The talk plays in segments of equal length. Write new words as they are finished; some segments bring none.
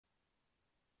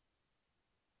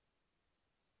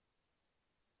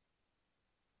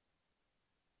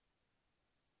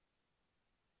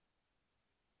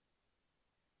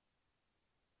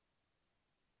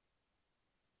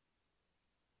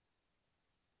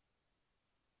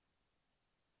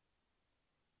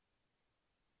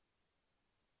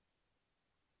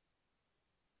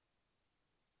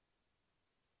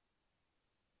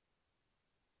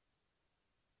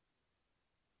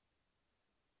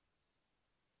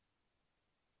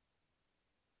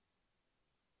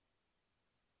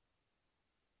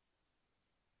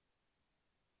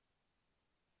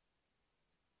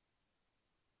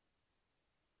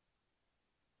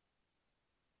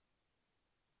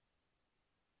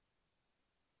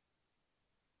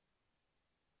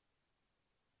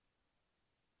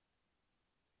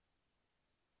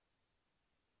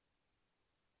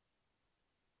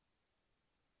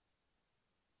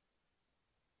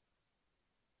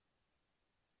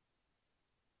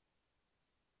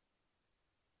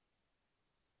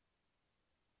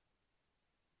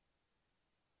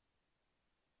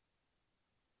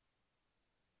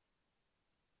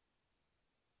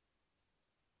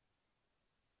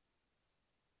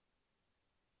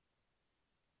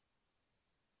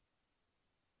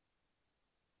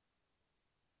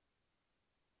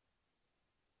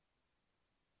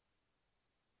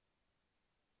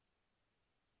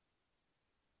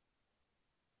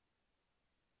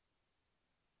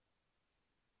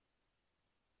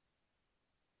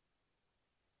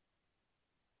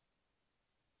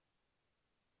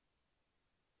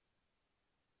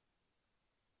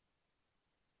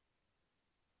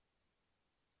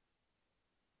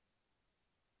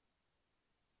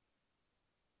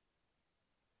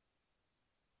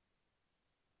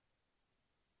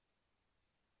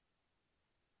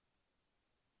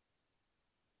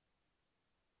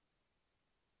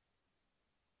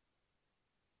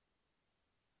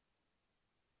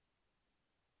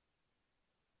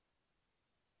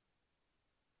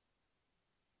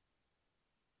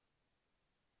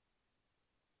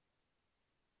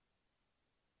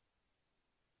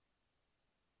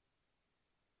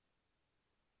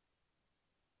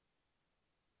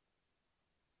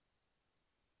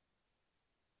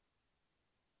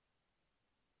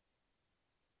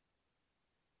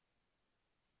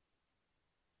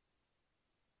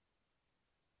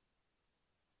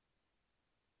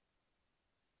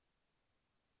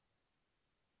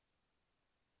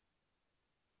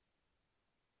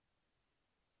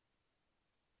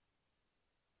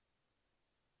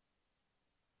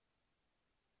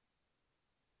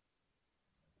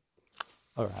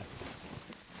All right.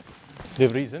 The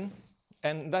reason,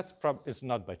 and that's is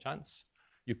not by chance.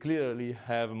 You clearly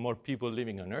have more people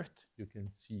living on Earth. You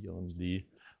can see on the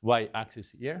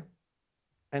y-axis here.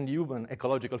 And the human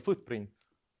ecological footprint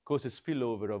causes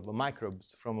spillover of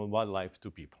microbes from wildlife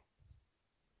to people.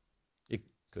 You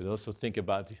could also think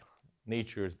about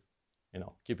nature,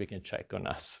 keeping in check on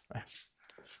us, right?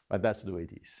 But that's the way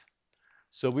it is.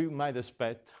 So we might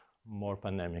expect more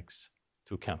pandemics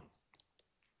to come.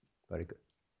 Very good.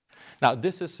 Now,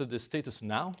 this is the status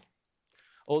now.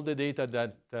 All the data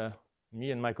that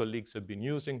me and my colleagues have been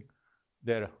using,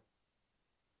 they're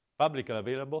publicly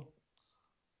available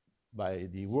by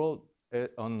the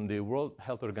on the World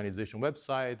Health Organization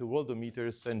website,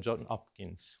 Worldometers, and Johns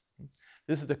Hopkins.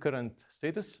 This is the current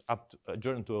status up to,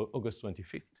 adjourned to August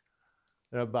 25th.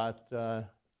 There are about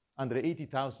under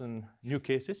 80,000 new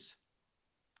cases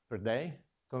per day,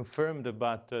 confirmed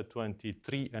about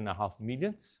 23.5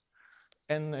 million,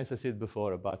 and as I said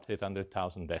before, about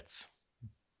 800,000 deaths.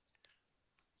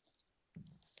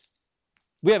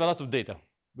 We have a lot of data.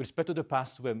 With respect to the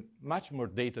past, we have much more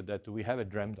data that we haven't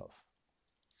dreamed of.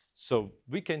 So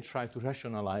we can try to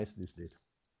rationalize this data.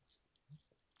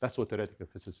 That's what theoretical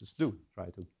physicists do, try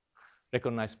to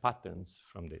recognize patterns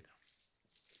from data.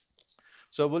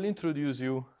 So I will introduce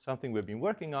you something we've been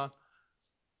working on,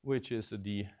 which is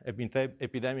the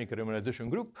epidemic renormalization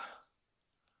group.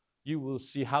 You will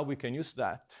see how we can use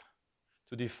that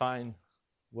to define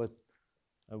what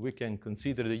we can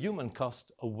consider the human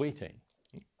cost of waiting.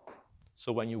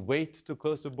 So when you wait to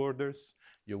close the borders,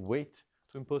 you wait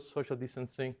to impose social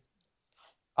distancing,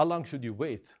 how long should you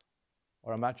wait?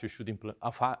 Or how much you should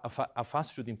how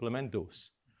fast should implement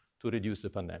those to reduce the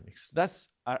pandemics? That's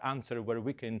our answer where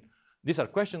we can, these are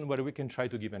questions where we can try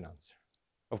to give an answer.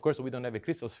 Of course, we don't have a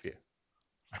crystal sphere,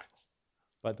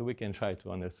 but we can try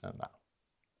to understand that.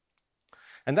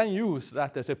 And then use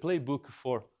that as a playbook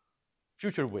for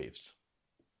future waves.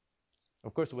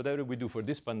 Of course, whatever we do for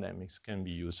these pandemics can be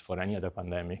used for any other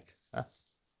pandemic. Huh?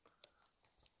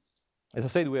 As I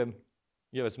said, you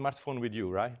have a smartphone with you,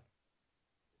 right?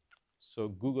 So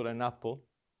Google and Apple,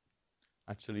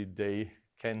 actually, they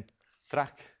can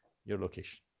track your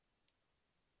location.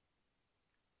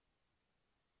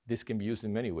 This can be used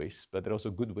in many ways, but there are also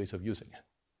good ways of using it.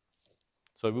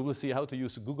 So we will see how to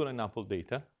use Google and Apple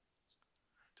data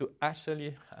to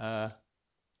actually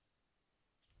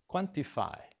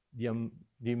quantify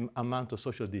the amount of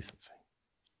social distancing.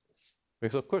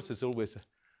 Because of course, it's always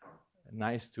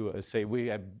nice to say, we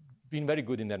have been very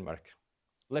good in Denmark.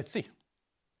 Let's see.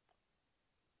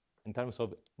 In terms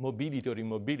of mobility or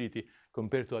immobility,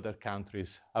 compared to other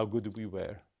countries, how good we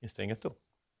were in staying at home.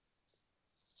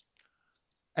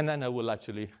 And then I will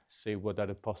actually say what are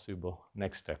the possible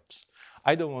next steps.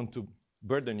 I don't want to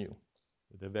burden you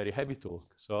with a very heavy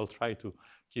talk, so I'll try to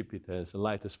keep it as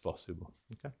light as possible.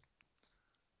 Okay?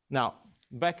 Now,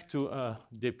 back to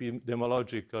the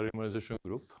epidemiological renormalization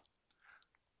group.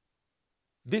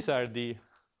 These are the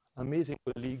amazing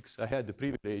colleagues I had the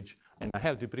privilege, and I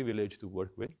have the privilege to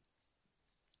work with.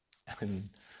 And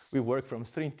we work from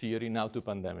string theory now to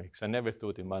pandemics. I never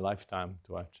thought in my lifetime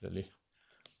to actually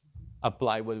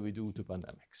apply what we do to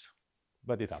pandemics,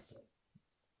 but it happened.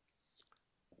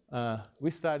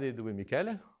 We started with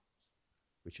Michele,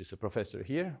 which is a professor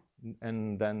here,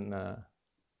 and then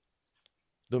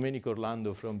Domenico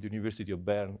Orlando from the University of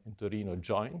Bern in Torino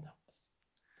joined,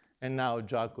 and now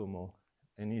Giacomo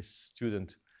and his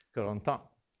student Corentin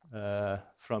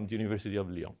from the University of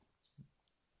Lyon.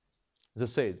 As I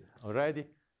said already,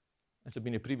 it's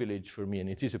been a privilege for me, and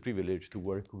it is a privilege to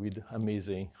work with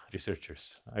amazing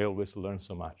researchers. I always learn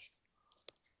so much.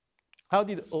 How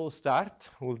did it all start?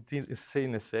 We'll say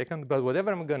in a second, but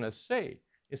whatever I'm going to say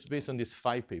is based on these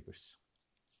 5 papers.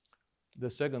 The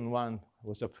second one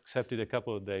was accepted a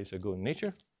couple of days ago in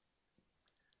Nature,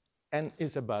 and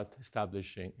is about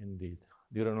establishing, indeed,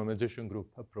 the renormalization group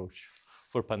approach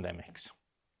for pandemics.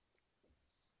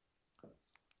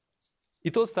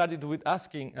 It all started with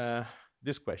asking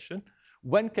this question: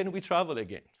 when can we travel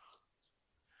again?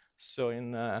 So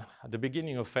at the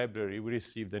beginning of February, we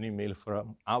received an email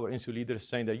from our institute leaders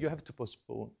saying that you have to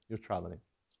postpone your traveling.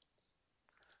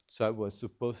 So I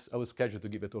was scheduled to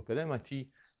give a talk at MIT,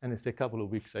 and it's a couple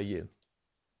of weeks a year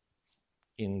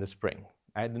in the spring.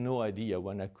 I had no idea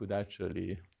when I could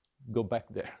actually go back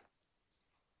there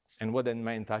and what that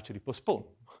meant actually postpone.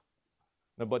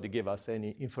 Nobody gave us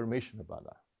any information about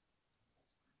that.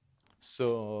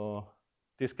 So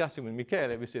discussing with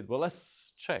Michele, we said, well,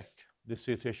 let's check the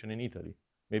situation in Italy.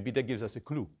 Maybe that gives us a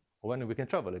clue of when we can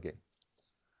travel again.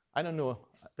 I don't know.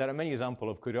 There are many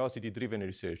examples of curiosity-driven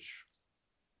research,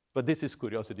 but this is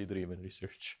curiosity-driven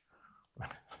research.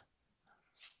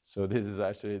 So this is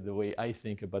actually the way I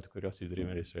think about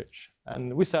curiosity-driven research.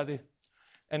 And we started,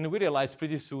 and we realized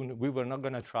pretty soon we were not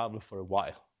going to travel for a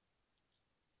while.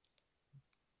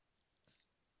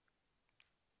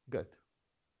 Good.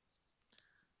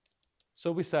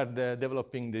 So we started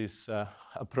developing this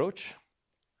approach,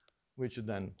 which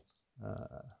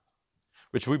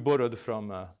we borrowed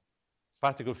from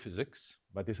particle physics,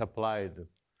 but is applied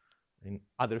in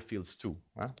other fields too.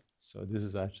 So this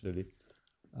is actually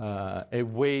a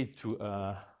way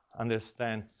to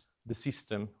understand the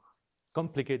system,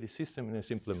 complicate the system in a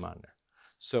simpler manner.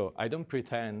 So I don't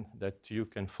pretend that you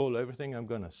can follow everything I'm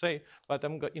going to say, but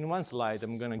in one slide,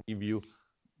 I'm going to give you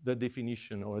the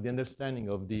definition or the understanding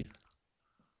of the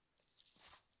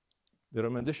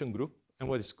renormalization group and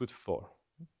what it's good for.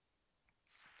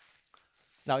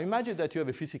 Now, imagine that you have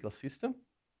a physical system.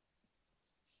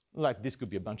 Like this could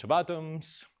be a bunch of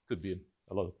atoms, could be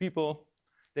a lot of people.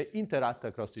 They interact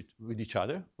with each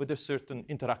other with a certain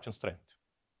interaction strength.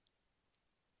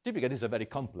 Typically, these are very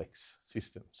complex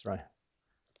systems, right?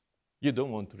 You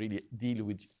don't want to really deal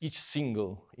with each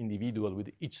single individual, with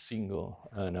each single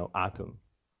atom.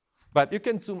 But you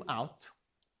can zoom out,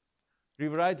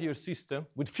 rewrite your system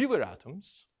with fewer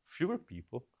atoms, fewer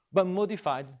people, but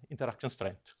modified interaction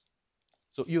strength.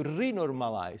 So you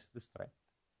renormalize the strength.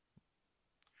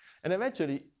 And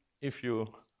eventually, if you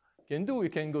can do, you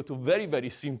can go to very, very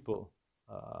simple,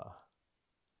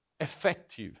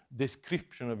 effective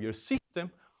description of your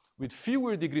system with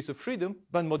fewer degrees of freedom,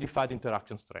 but modified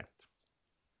interaction strength.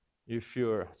 If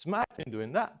you're smart in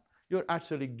doing that, you're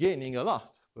actually gaining a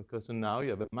lot, because now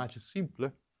you have a much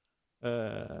simpler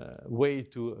way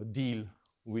to deal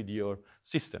with your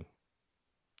system.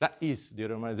 That is the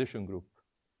renormalization group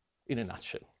in a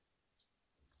nutshell.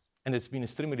 And it's been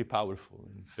extremely powerful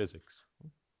in physics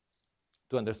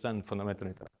to understand fundamental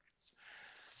interactions.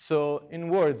 So in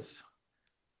words,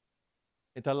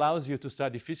 it allows you to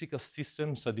study physical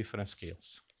systems at different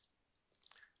scales.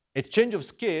 A change of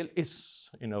scale is,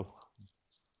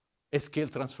 a scale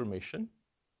transformation.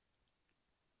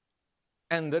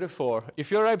 And therefore, if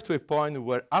you arrive to a point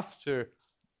where after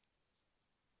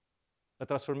a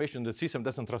transformation, the system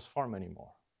doesn't transform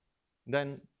anymore,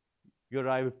 then you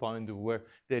arrive at a point where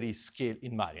there is scale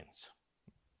invariance.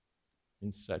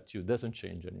 Means that it doesn't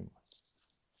change anymore.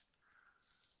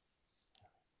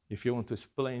 If you want to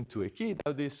explain to a kid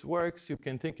how this works, you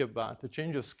can think about the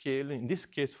change of scale. In this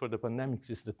case, for the pandemics,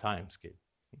 is the time scale.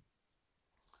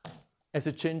 As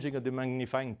a changing of the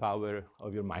magnifying power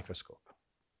of your microscope.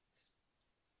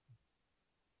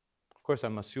 Of course,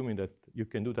 I'm assuming that you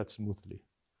can do that smoothly.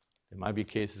 There might be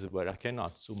cases where I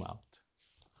cannot zoom out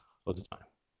all the time.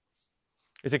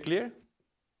 Is it clear?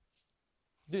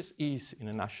 This is, in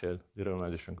a nutshell, the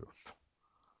renormalization group.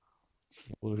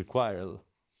 It will require a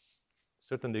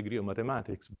certain degree of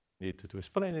mathematics to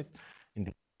explain it in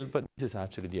detail, but this is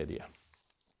actually the idea.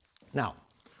 Now,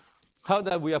 how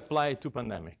do we apply it to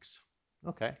pandemics?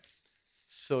 Okay,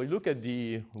 so look at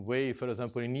the way, for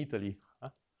example, in Italy,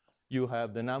 you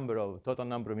have the total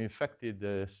number of infected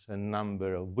and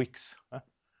number of weeks.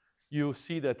 You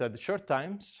see that at short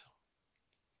times,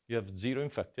 you have 0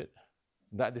 infected.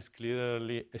 That is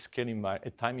clearly a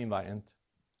time invariant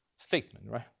statement,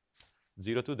 right?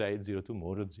 0 today, 0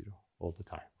 tomorrow, 0 all the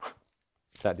time.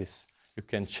 That is, you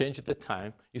can change the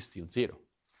time, it's still 0.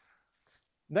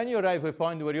 Then you arrive at a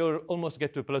point where you almost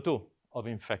get to a plateau of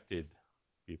infected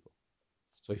people.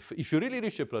 So if you really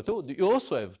reach a plateau, you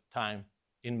also have time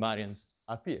invariance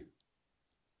up here.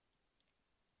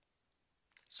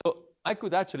 So I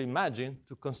could actually imagine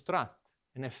to construct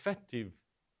an effective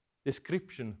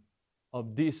description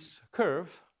of this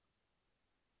curve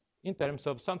in terms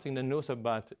of something that knows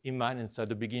about invariance at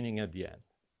the beginning and at the end.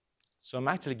 So I'm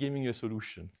actually giving you a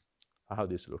solution for how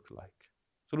this looks like.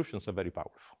 Solutions are very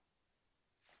powerful.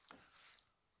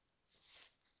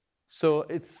 So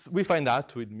we find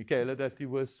out with Michele that it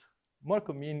was more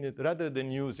convenient, rather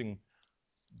than using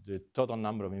the total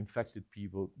number of infected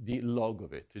people, the log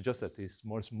of it. It's just that it's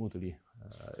more smoothly,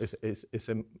 it's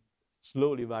a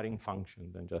slowly varying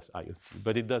function than just IoT.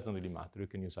 But it doesn't really matter. You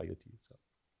can use IoT itself.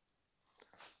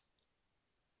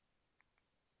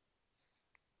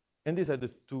 And these are the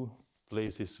 2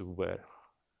 places where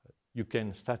you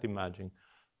can start imagining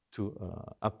to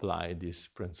apply this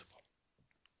principle.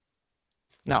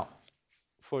 Now,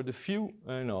 for the few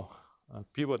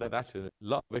people that actually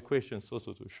love equations,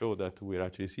 also to show that we're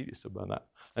actually serious about that,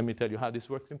 let me tell you how this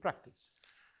works in practice.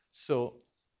 So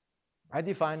I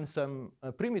defined some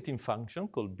primitive function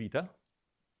called beta,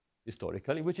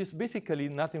 historically, which is basically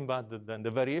nothing but than the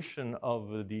variation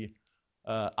of the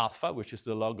alpha, which is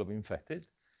the log of infected,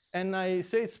 And I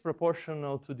say it's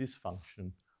proportional to this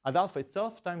function at alpha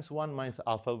itself times 1 minus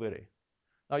alpha over a.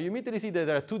 Now, you immediately see that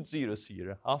there are two zeros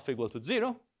here, alpha equal to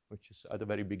 0, which is at the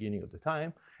very beginning of the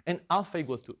time, and alpha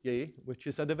equal to a, which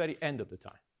is at the very end of the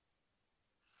time.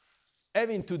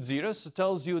 Having two zeros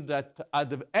tells you that at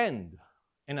the end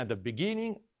and at the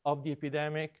beginning of the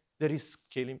epidemic, there is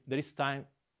time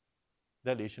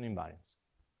dilation invariance.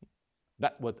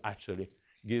 That's what actually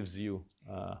gives you,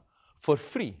 for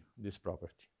free, this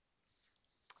property.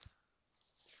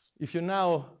 If you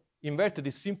now invert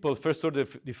this simple first-order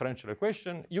differential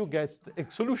equation, you get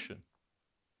a solution,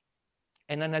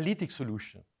 an analytic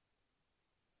solution.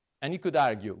 And you could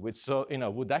argue, which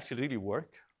would actually really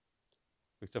work,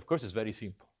 which of course is very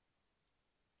simple.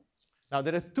 Now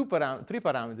there are three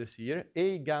parameters here,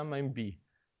 A, gamma, and B.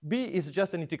 B is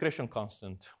just an integration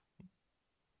constant.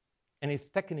 And it's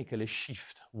technically a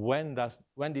shift. When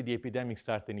did the epidemic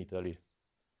start in Italy?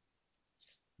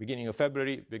 Beginning of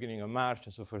February, beginning of March,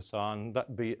 and so forth, so on.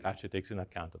 That B actually takes into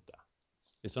account of that.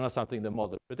 It's not something the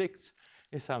model predicts.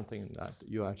 It's something that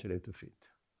you actually have to fit.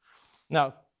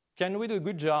 Now, can we do a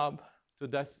good job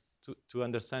to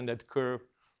understand that curve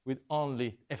with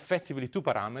only effectively two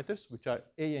parameters, which are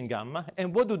A and gamma,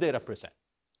 and what do they represent?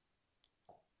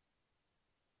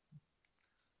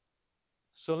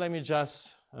 So let me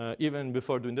just, even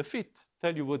before doing the fit,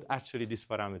 tell you what actually these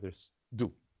parameters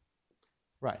do.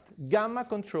 Right, gamma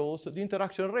controls the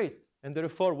interaction rate, and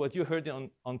therefore what you heard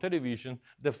on television,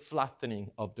 the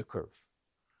flattening of the curve.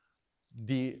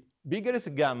 The bigger is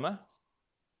gamma,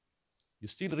 you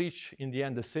still reach in the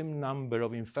end the same number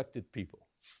of infected people,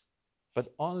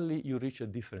 but only you reach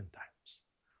at different times.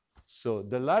 So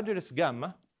the larger is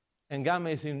gamma, and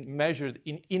gamma is measured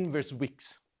in inverse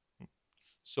weeks.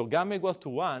 So gamma equal to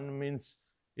 1 means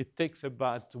it takes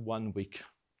about 1 week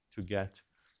to get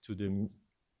to the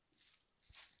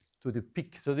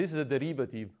peak. So this is a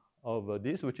derivative of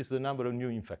this, which is the number of new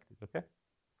infected, okay?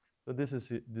 So this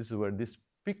is where this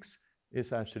peaks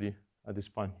is actually at this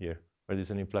point here, where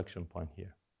there's an inflection point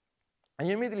here. And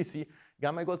you immediately see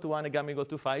gamma equal to 1 and gamma equal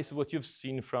to 5 is what you've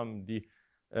seen from the,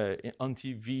 on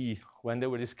TV when they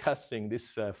were discussing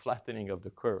this flattening of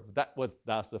the curve. That's what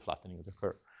does the flattening of the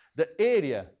curve. The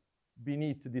area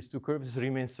beneath these two curves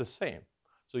remains the same.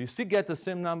 So you still get the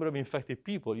same number of infected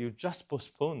people, you just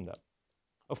postpone them.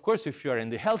 Of course, if you are in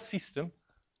the health system,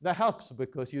 that helps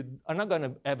because you are not going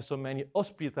to have so many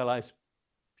hospitalized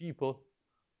people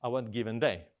at one given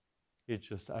day. You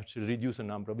just actually reduce the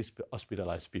number of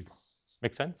hospitalized people.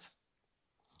 Make sense?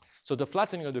 So the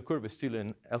flattening of the curve is still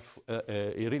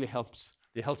it really helps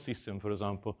the health system, for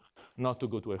example, not to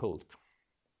go to a halt.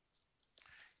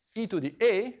 E to the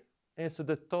A is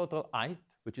the total height,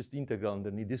 which is the integral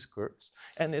underneath these curves,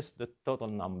 and it's the total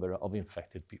number of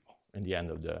infected people in the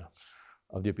end of the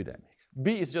epidemic.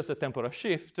 B is just a temporal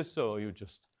shift, so you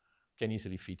just can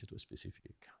easily fit it to a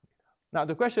specific. Now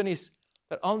the question is,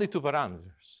 there are only two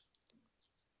parameters.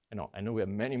 I know we have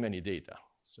many, many data,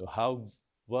 so how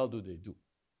well do they do?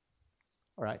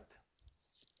 All right.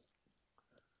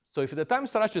 So if the time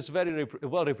structure is very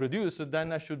well reproduced,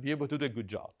 then I should be able to do a good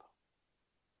job.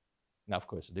 Now, of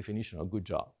course, the definition of good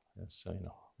job is,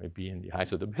 maybe in the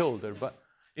eyes of the beholder, but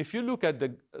if you look at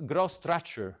the gross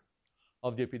structure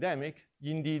of the epidemic,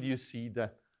 indeed you see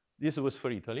that this was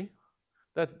for Italy,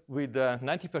 that with a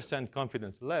 90%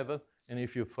 confidence level, and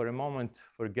if you for a moment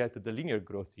forget the linear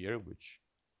growth here, which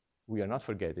we are not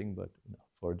forgetting, but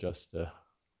for just a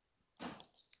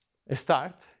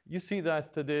start, you see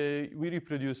that we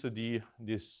reproduce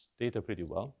this data pretty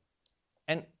well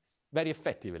and very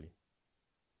effectively.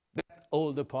 That's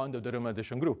all the point of the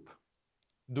remuneration group.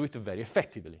 Do it very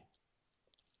effectively.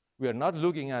 We are not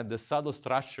looking at the subtle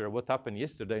structure, what happened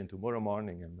yesterday and tomorrow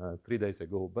morning and 3 days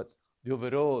ago, but the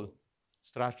overall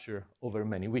structure over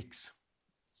many weeks.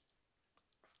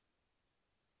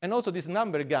 And also this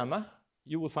number gamma,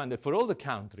 you will find that for all the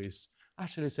countries,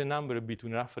 actually it's a number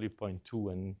between roughly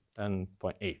 0.2 and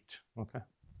 0.8, okay?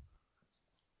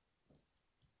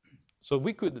 So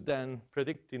we could then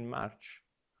predict in March,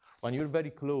 when you're very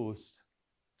close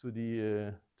to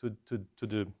the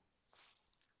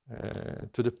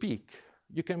peak,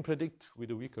 you can predict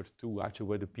with a week or two actually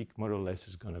where the peak more or less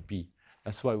is going to be.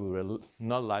 That's why we were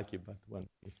not lucky, but when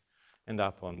we end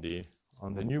up on the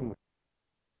new.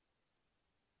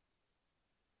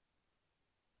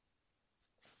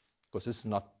 Because it's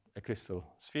not a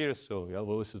crystal sphere, so we have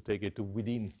always to take it to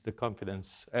within the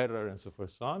confidence error and so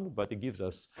forth, so on, but it gives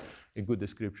us a good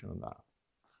description of that.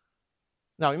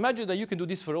 Now imagine that you can do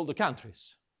this for all the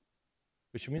countries,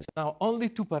 which means now only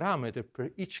two parameters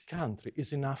per each country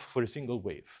is enough for a single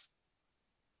wave.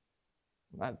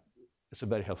 That is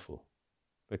very helpful.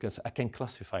 because I can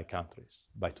classify countries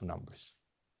by 2 numbers.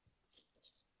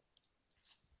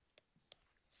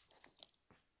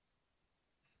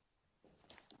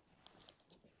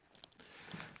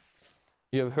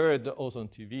 You have heard also on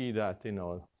TV that,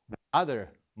 other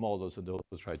models that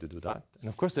also try to do that. And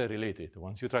of course, they're related.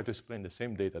 Once you try to explain the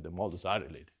same data, the models are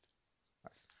related.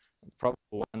 Probably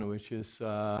one which is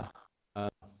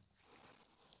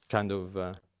kind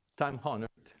of time-honored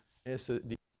is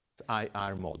the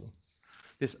SIR model.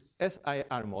 This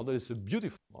SIR model is a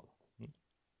beautiful model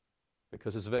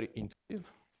because it's very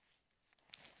intuitive.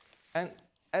 And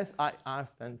SIR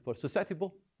stands for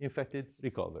susceptible, infected,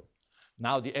 recovered.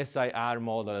 Now the SIR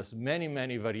model has many,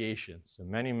 many variations,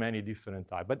 many, many different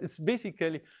types. But it's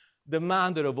basically the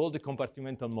mother of all the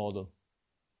compartmental model.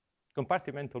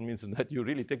 Compartmental means that you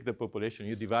really take the population,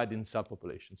 you divide in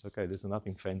subpopulations. Okay, there's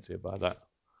nothing fancy about that.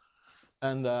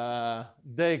 And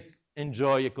they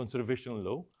enjoy a conservation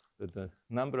law that the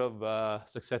number of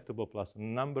susceptible plus the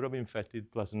number of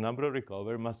infected plus the number of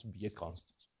recovered must be a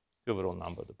constant, the overall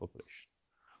number of the population.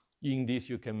 In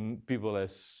this, people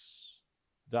has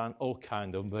done all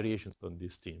kinds of variations on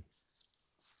this theme.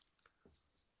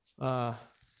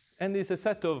 And it's a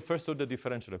set of first-order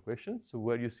differential equations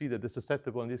where you see that the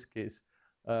susceptible, in this case,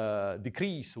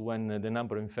 decrease when the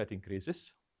number of infected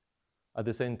increases. At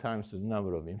the same time, the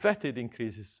number of infected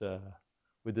increases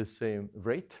with the same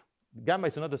rate. Gamma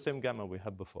is not the same gamma we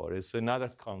had before. It's another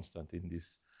constant in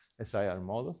this SIR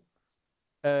model.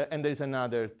 And there is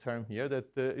another term here that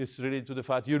is related to the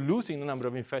fact you're losing the number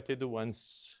of infected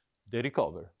once they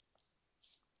recover.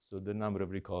 So the number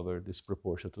of recovered is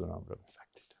proportional to the number of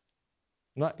infected.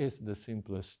 That is the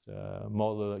simplest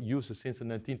model used since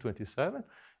 1927,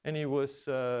 and it was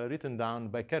written down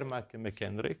by Kermack and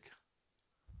McKendrick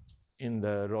in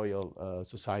the Royal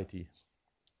Society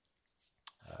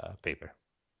paper.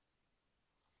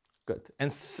 Good.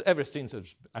 And ever since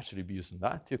it's actually been using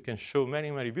that, you can show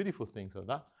many, many beautiful things of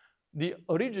that. The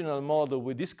original model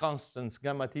with these constants,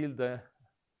 gamma tilde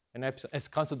and epsilon as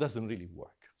constant, doesn't really work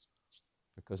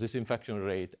because this infection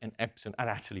rate and epsilon are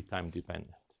actually time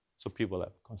dependent. So people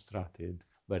have constructed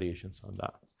variations on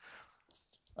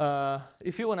that.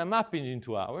 If you want to map it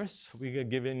into hours, we are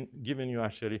given you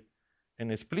actually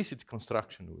an explicit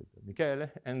construction with Michele.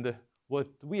 And what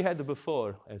we had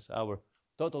before as our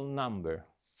total number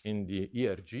in the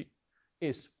ERG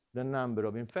is the number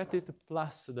of infected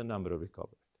plus the number of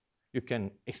recovered. You can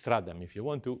extract them if you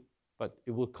want to, but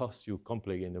it will cost you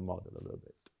complicating the model a little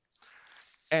bit.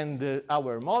 And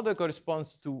our model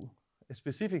corresponds to a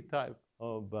specific type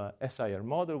of SIR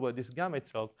model where this gamma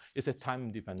itself is a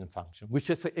time-dependent function, which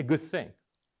is a good thing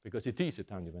because it is a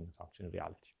time-dependent function in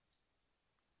reality.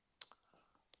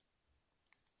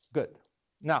 Good.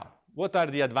 Now, what are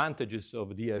the advantages of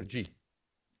DRG?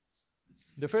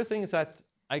 The first thing is that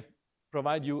I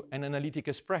provide you an analytic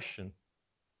expression.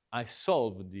 I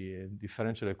solve the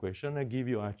differential equation. I give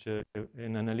you actually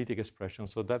an analytic expression,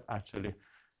 so that actually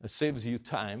saves you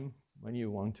time when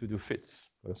you want to do fits,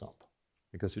 for example,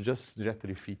 because you just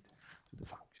directly fit to the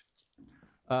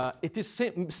function. It is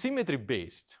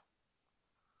symmetry-based,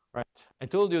 right? I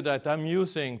told you that I'm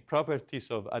using properties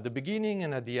of at the beginning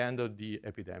and at the end of the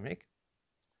epidemic,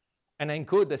 and I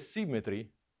encode the symmetry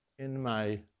in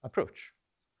my approach.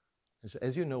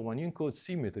 As you know, when you encode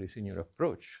symmetries in your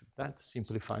approach, that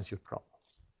simplifies your problem.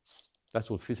 That's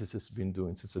what physicists have been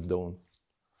doing since the dawn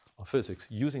of physics,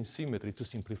 using symmetry to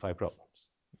simplify problems.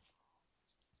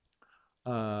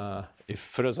 If,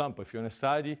 for example, if you want to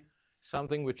study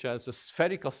something which has a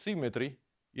spherical symmetry,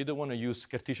 you don't want to use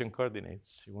Cartesian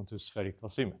coordinates. You want to use spherical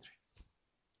symmetry.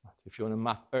 But if you want to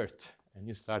map Earth and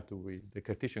you start with the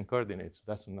Cartesian coordinates,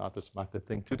 that's not a smart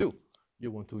thing to do. You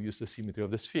want to use the symmetry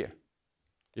of the sphere.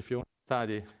 If you want to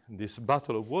study this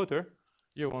bottle of water,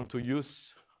 you want to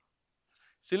use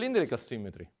cylindrical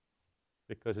symmetry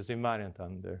because it's invariant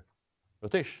under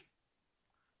rotation.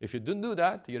 If you don't do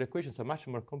that, your equations are much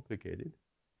more complicated,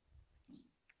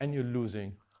 and you're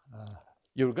losing.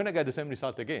 You're going to get the same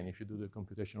result again if you do the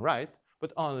computation right,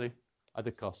 but only at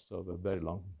the cost of a very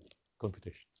long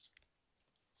computations.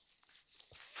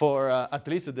 For at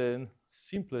least the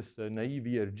simplest naive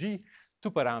ERG, 2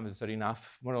 parameters are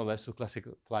enough, more or less, to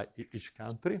classify each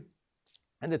country.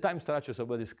 And the time structures are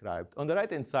well described. On the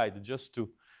right-hand side, just to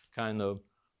kind of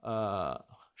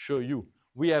show you,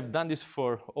 we have done this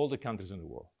for all the countries in the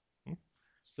world.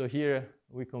 So here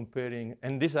we're comparing,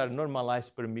 and these are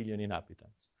normalized per million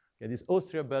inhabitants. Okay, this is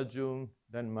Austria, Belgium,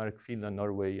 Denmark, Finland,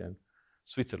 Norway, and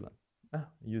Switzerland.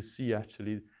 You see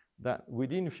actually that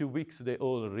within a few weeks, they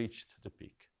all reached the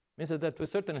peak. Means that to a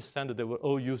certain extent, they were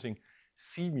all using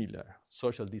similar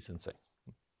social distancing.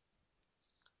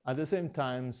 At the same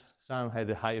time, some had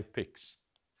higher peaks.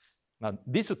 Now,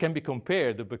 this can be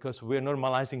compared because we're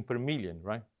normalizing per million,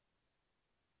 right?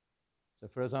 So,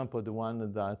 for example, the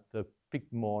one that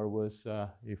peaked more was,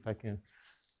 if I can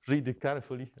read it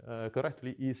carefully,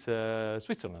 correctly, is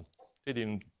Switzerland. They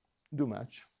didn't do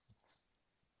much.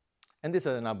 And this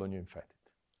is a number of new infected.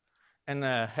 And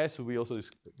as we also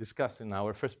discussed in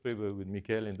our first paper with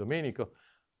Michele and Domenico,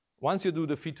 once you do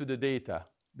the feed to the data,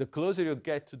 the closer you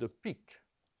get to the peak,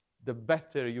 the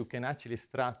better you can actually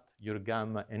extract your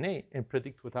gamma and A and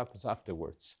predict what happens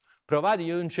afterwards, provided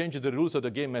you don't change the rules of the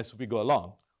game as we go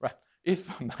along, right? If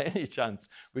by any chance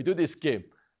we do this game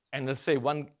and let's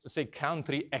say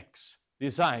country X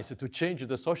decides to change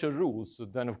the social rules,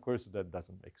 then of course that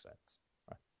doesn't make sense.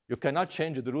 Right? You cannot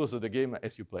change the rules of the game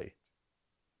as you play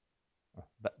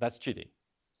it. That's cheating.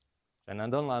 And I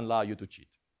don't allow you to cheat.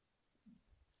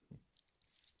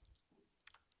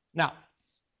 Now,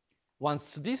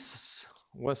 once this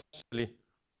was actually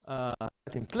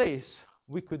in place,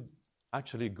 we could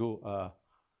actually go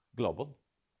global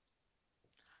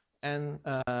and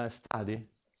study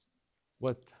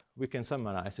what we can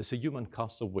summarize as a human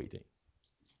cost of waiting.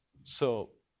 So,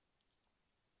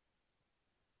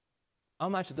 how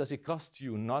much does it cost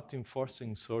you not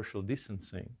enforcing social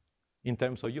distancing in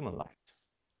terms of human life?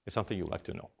 It's something you like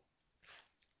to know,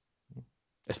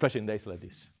 especially in days like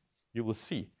this. You will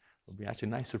see. Will be actually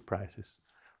nice surprises.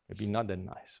 Maybe not that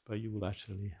nice, but you will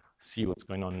actually see what's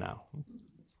going on now.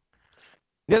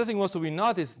 The other thing also we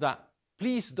notice that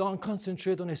please don't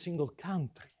concentrate on a single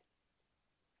country.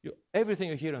 Everything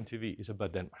you hear on TV is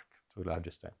about Denmark, to a large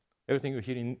extent. Everything you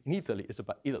hear in Italy is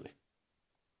about Italy.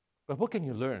 But what can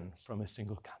you learn from a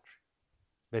single country?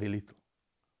 Very little.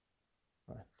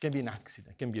 Right? It can be an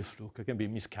accident, it can be a fluke, it can be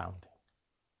miscounting.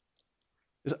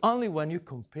 It's only when you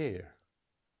compare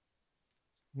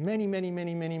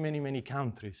many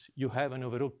countries, you have an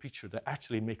overall picture that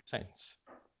actually makes sense.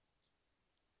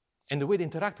 And the way they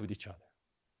interact with each other.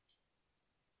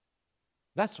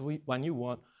 That's when you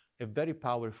want a very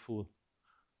powerful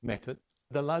method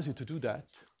that allows you to do that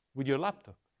with your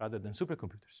laptop rather than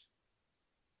supercomputers.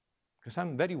 Because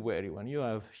I'm very wary when you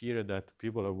have here that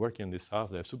people are working on this stuff,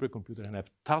 they have supercomputer and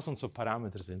have thousands of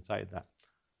parameters inside that.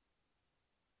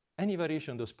 Any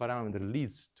variation of those parameters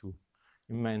leads to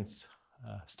immense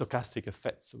stochastic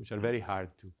effects, which are very hard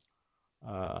to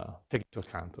take into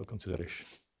account or consideration.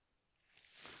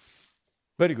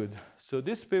 Very good. So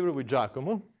this paper with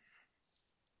Giacomo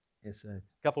is a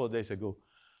couple of days ago,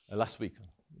 last week,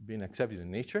 been accepted in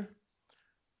Nature.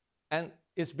 And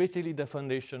it's basically the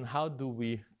foundation. How do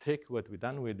we take what we've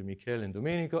done with Michele and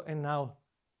Domenico and now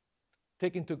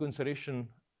take into consideration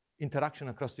interaction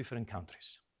across different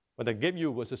countries? What I gave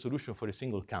you was a solution for a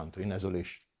single country in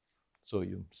isolation. So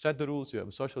you set the rules, you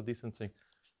have social distancing,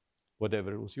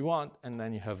 whatever rules you want, and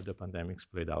then you have the pandemics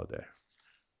played out there.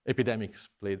 Epidemics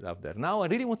played out there. Now I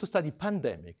really want to study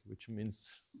pandemic, which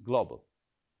means global.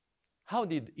 How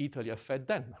did Italy affect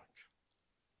Denmark?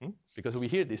 Because we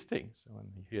hear these things, when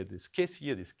we hear this case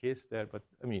here, this case there, but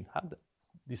I mean, how do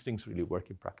these things really work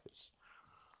in practice?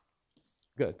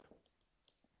 Good.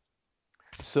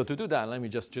 So to do that, let me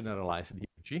just generalize the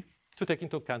EEG to take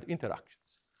into account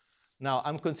interactions. Now,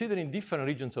 I'm considering different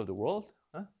regions of the world.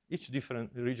 Each different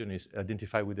region is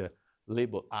identified with a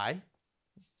label I.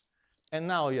 And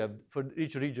now you have, for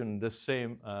each region, the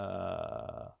same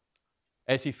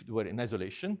as if it were in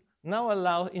isolation. Now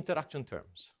allow interaction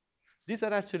terms. These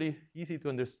are actually easy to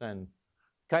understand.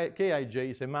 Kij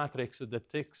is a matrix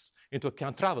that takes into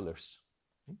account travelers.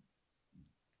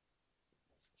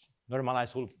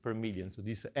 Normalized whole per million. So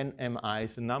this NMI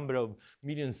is the number of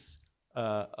millions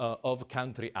of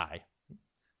country I.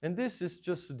 And this is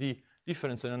just the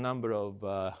difference in the number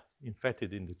of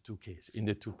infected in the two cases, in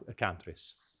the two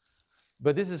countries.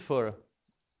 But this is for,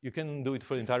 you can do it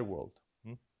for the entire world.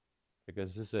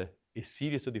 Because this is a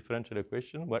series of differential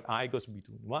equations where I goes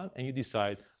between 1 and you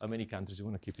decide how many countries you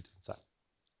want to keep it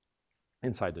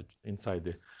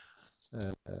inside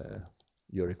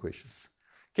your equations.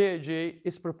 Kij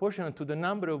is proportional to the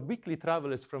number of weekly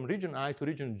travelers from region I to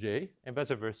region J and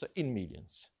vice versa in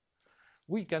millions.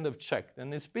 We kind of checked,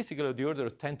 and it's basically of the order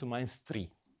of 10 to minus 3.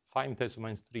 5 10 to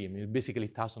minus 3, I mean, basically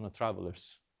 1,000 of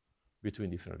travelers between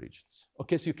different regions.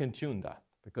 Okay, so you can tune that,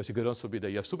 because it could also be that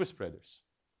you have super spreaders.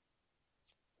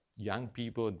 Young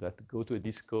people that go to a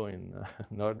disco in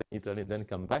northern Italy, then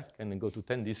come back and then go to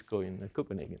 10 disco in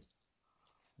Copenhagen.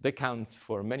 They count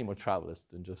for many more travelers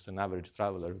than just an average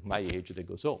traveler my age that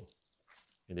goes home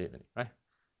in the evening, right?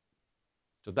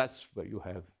 So that's where you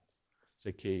have,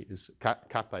 say,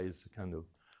 kappa is kind of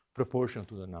proportional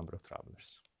to the number of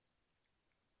travelers.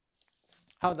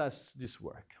 How does this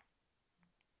work?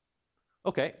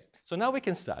 Okay, so now we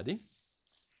can study,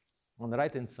 on the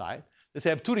right-hand side, let's say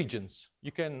I have two regions.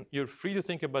 You're free to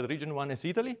think about region 1 as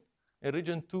Italy, and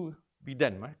region 2 be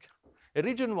Denmark. And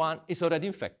region 1 is already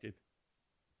infected.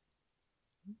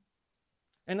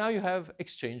 And now you have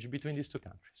exchange between these two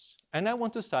countries. And I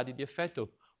want to study the effect of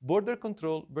border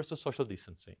control versus social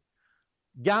distancing.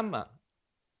 Gamma,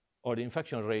 or the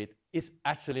infection rate, is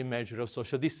actually a measure of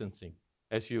social distancing.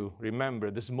 As you remember,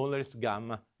 the smaller is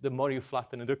gamma, the more you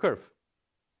flatten the curve.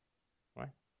 Right?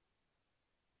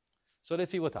 So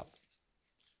let's see what happens.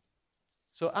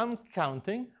 So I'm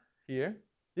counting here.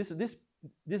 This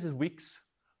is weeks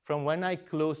from when I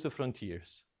close the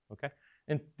frontiers. Okay?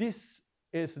 And this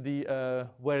is the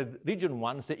where region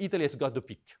 1, say Italy has got the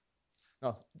peak.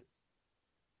 Now,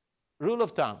 rule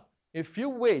of thumb, if you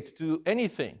wait to do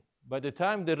anything, by the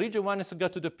time the region 1 has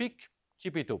got to the peak,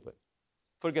 keep it open.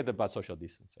 Forget about social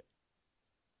distancing.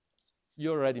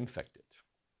 You're already infected.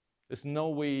 There's no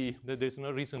way, there's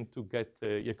no reason to get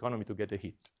the economy to get a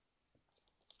hit.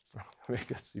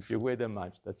 Because if you wait that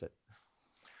much, that's it.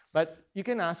 But you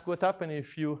can ask what happens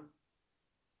if you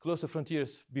close the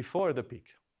frontiers before the peak.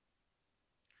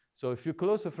 So if you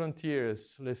close the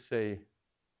frontiers, let's say,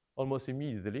 almost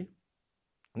immediately,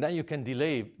 and then you can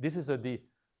delay, this is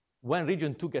when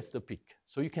region 2 gets the peak.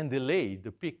 So you can delay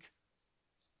the peak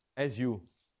as you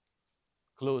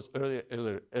close earlier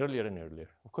and earlier.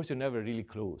 Of course, you never really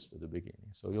closed at the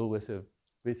beginning. So you always have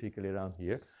basically around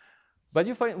here. But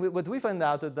what we find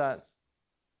out is that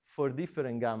for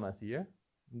different gammas here,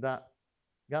 that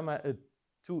gamma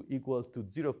 2 equals to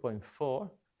 0.4,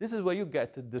 this is where you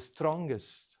get the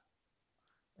strongest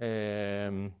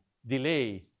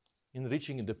delay in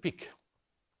reaching the peak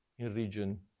in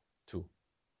region 2.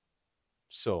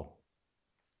 So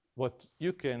what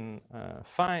you can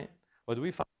find, what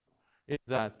we find is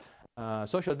that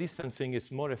social distancing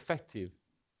is more effective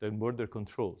than border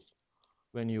control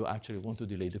when you actually want to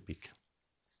delay the peak.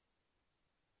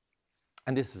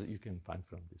 And this is you can find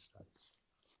from these studies.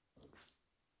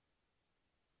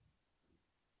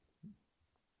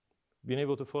 Been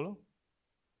able to follow?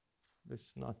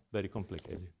 It's not very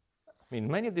complicated. I mean,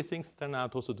 many of the things turn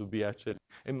out also to be actually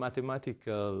a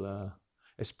mathematical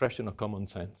expression of common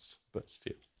sense, but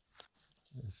still,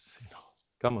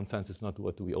 common sense is not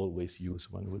what we always use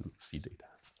when we see data.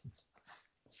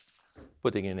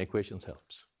 Putting in equations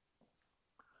helps.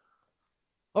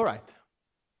 All right.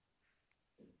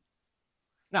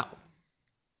 Now,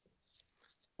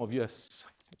 some of you have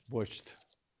watched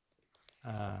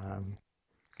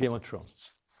Game of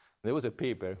Thrones. There was a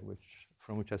paper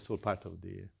from which I saw part of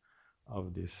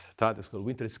this study called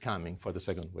Winter is Coming for the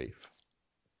Second Wave.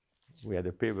 We had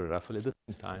a paper roughly at the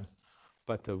same time,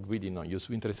 but we did not use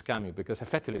Winter is Coming because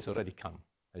effectively it's already come,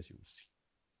 as you will see.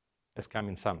 It's come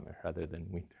in summer rather than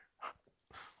winter.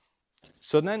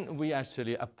 So then we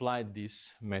actually applied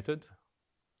this method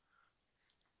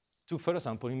to, for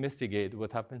example, investigate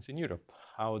what happens in Europe,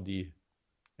 how the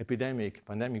pandemic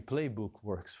playbook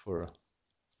works for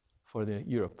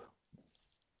Europe,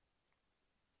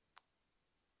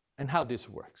 and how this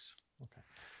works. Okay.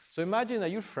 So imagine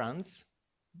that you're France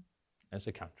as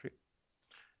a country.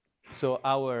 So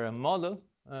our model,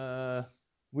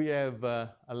 we have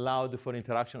allowed for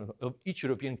interaction of each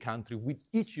European country with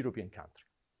each European country,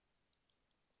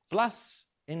 plus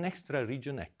an extra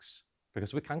region X,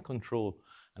 because we can control,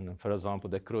 and for example,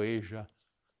 that Croatia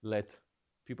let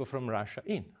people from Russia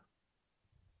in.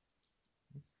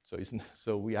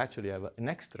 So we actually have an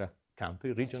extra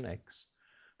country, region X,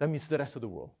 that means the rest of the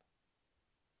world.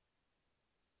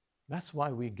 That's why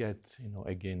we get,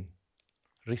 again,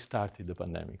 restarted the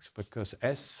pandemics, because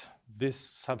as this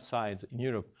subsides in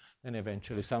Europe, then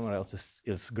eventually somewhere else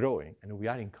is growing, and we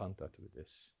are in contact with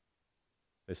this.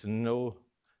 There's no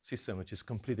system which is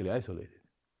completely isolated.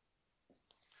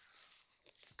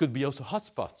 Could be also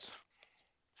hotspots.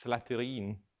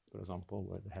 Salatirine, for example,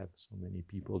 where they have so many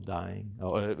people dying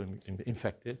or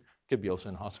infected, could be also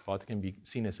a hotspot, can be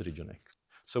seen as region X.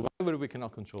 So whatever we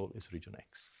cannot control is region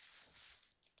X.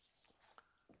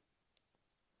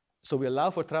 So we allow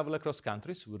for travel across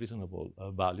countries with reasonable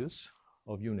values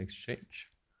of human exchange.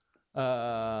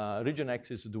 Region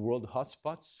X is the world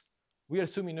hotspots. We are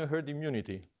assuming no herd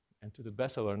immunity. And to the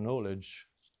best of our knowledge,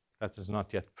 that is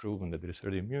not yet proven that there is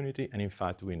herd immunity. And in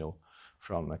fact, we know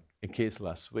from a case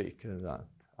last week that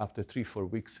after 3-4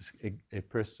 weeks, a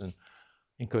person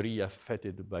in Korea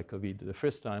affected by COVID the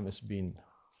first time has been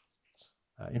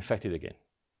infected again.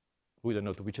 We don't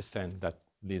know to which extent that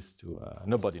leads to,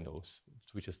 nobody knows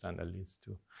to which extent that leads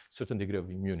to a certain degree of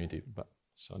immunity. But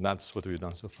so that's what we've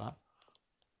done so far.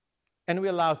 And we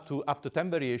allow up to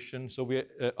 10 variations so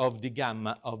of the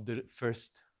gamma of the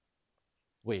first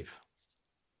wave.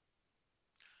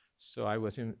 So I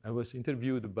was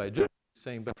interviewed by journalists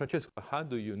saying, but Francesco, how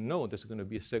do you know there's going to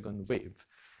be a second wave?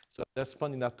 So I just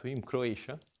pointed out to him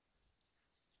Croatia.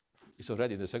 It's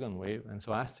already the second wave. And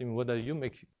so I asked him, what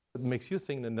makes you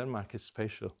think that Denmark is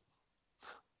special?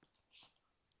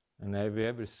 And have you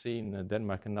ever seen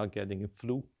Denmark not getting a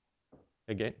flu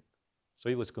again? So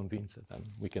he was convinced that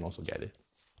we can also get it.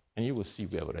 And you will see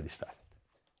we have already started.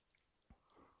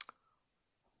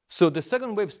 So the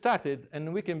second wave started,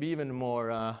 and we can be even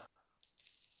more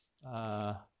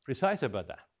precise about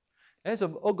that. As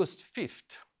of August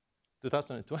 5th,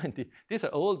 2020, these are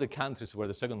all the countries where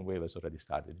the second wave has already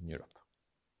started in Europe.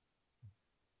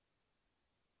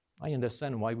 I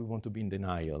understand why we want to be in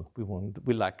denial.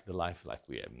 We like the life like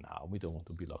we have now. We don't want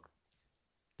to be locked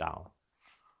down.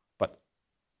 But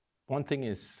one thing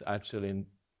is actually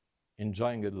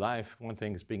enjoying good life. One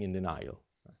thing is being in denial.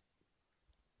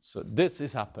 So this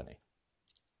is happening.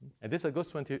 And this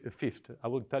August 25th, I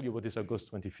will tell you what is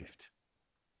August 25th.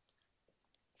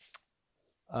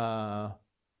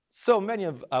 So many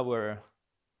of our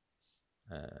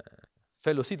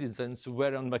fellow citizens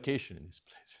were on vacation in these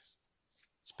places.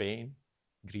 Spain,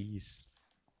 Greece,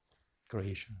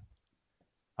 Croatia.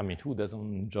 I mean, who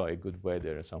doesn't enjoy good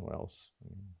weather somewhere else?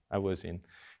 I was in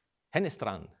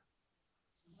Hennestrand.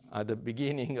 At the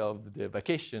beginning of the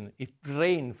vacation, it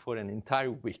rained for an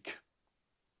entire week.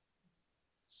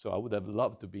 So I would have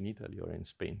loved to be in Italy or in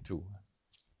Spain too.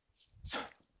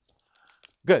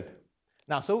 Good.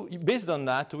 Now, so based on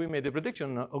that, we made a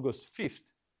prediction on August 5th,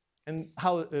 and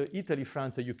how Italy,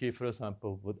 France, and UK, for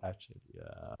example, would actually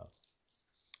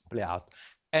play out.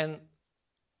 And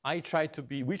we tried to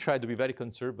be very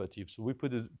conservative. So we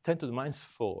put 10 to the minus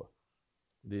 4,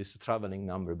 this traveling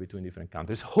number between different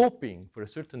countries, hoping for a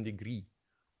certain degree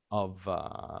of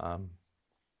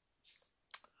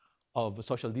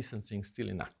social distancing still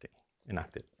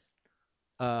enacted.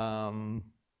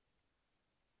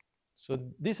 So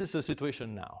this is the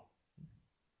situation now.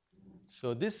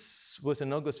 So this was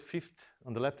on August 5th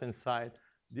on the left-hand side,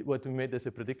 what we made as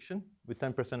a prediction with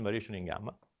 10% variation in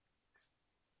gamma.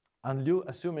 And you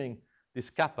assuming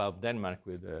this kappa of Denmark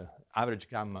with average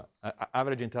gamma,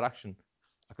 average interaction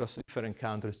across different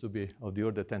countries to be of the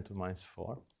order 10 to the minus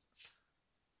 4.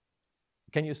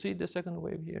 Can you see the second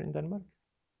wave here in Denmark?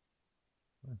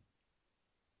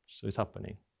 So it's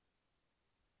happening.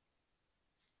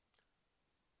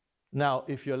 Now,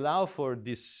 if you allow for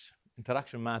this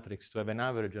interaction matrix to have an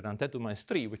average around 10 to the minus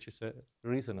 3, which is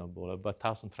reasonable, about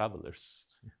 1,000 travelers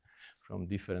from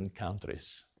different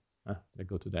countries that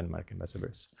go to Denmark and vice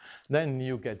versa, then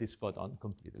you get this spot on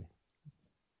completely.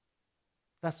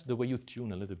 That's the way you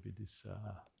tune a little bit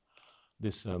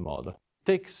this model.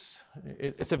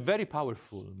 It's a very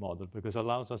powerful model because it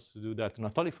allows us to do that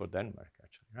not only for Denmark,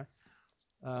 actually, right?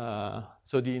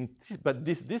 But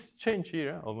this change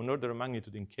here of an order of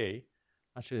magnitude in K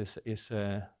actually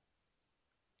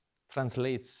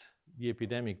translates the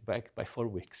epidemic back by 4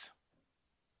 weeks.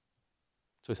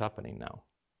 So it's happening now.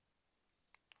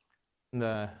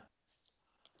 And,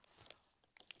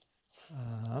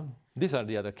 these are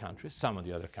the other countries, some of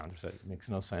the other countries. It makes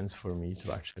no sense for me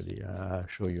to actually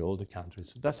show you all the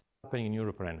countries. That's happening in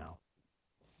Europe right now.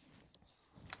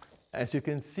 As you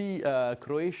can see,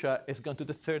 Croatia has gone to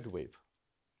the third wave.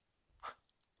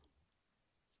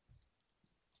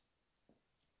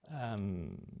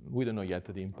 We don't know yet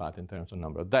the impact in terms of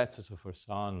number of deaths as a first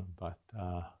on, but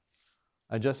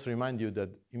I just remind you that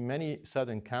in many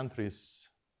southern countries,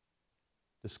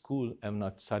 the school have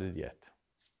not started yet.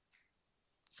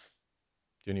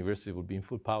 The university will be in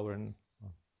full power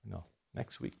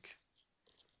next week.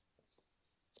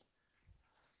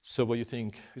 So what do you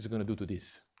think is it going to do to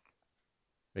this?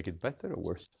 Make it better or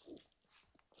worse?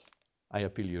 I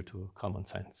appeal you to common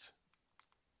sense.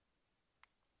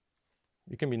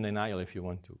 You can be in denial if you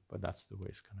want to, but that's the way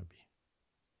it's going to be.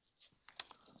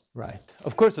 Right.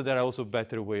 Of course, there are also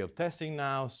better way of testing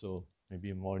now, so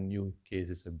maybe more new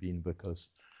cases have been because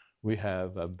we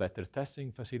have a better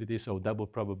testing facility, so that will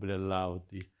probably allow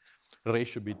the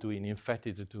ratio between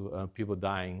infected to people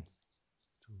dying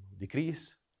to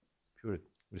decrease, with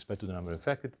respect to the number of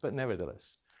infected, but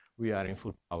nevertheless, we are in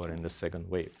full power in the second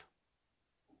wave.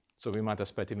 So we might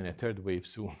expect even a third wave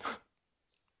soon.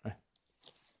 Right?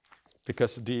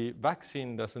 Because the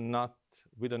vaccine does not,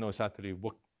 we don't know exactly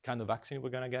what kind of vaccine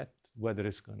we're going to get, whether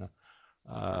it's going to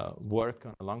work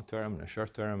on a long term and a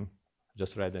short term. I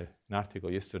just read an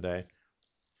article yesterday,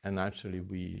 and actually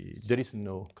there is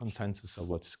no consensus of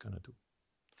what it's going to do.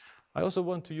 I also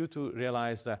want you to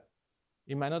realize that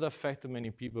It might not affect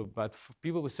many people, but for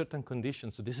people with certain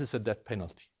conditions, this is a death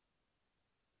penalty.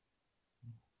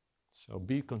 So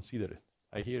be considerate.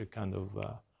 I hear kind of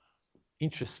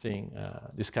interesting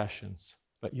discussions,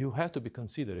 but you have to be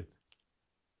considerate,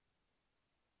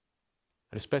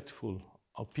 respectful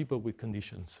of people with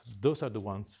conditions. Those are the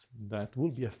ones that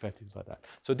will be affected by that.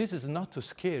 So this is not to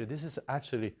scare, this is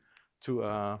actually to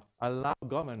allow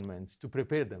governments to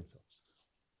prepare themselves.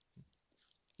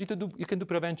 You can do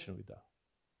prevention with that.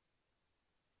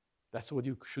 That's what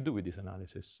you should do with this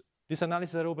analysis. These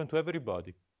analyses are open to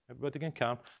everybody. Everybody can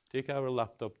come, take our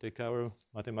laptop, take our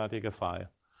Mathematica file,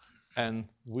 and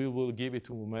we will give it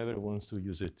to whomever wants to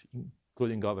use it,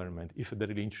 including government, if they're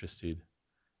really interested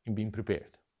in being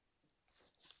prepared.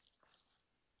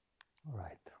 All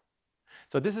right.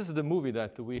 So this is the movie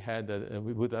that we had,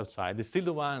 we put outside. It's still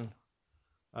the one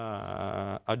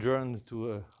adjourned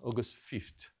to August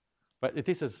 5th, but it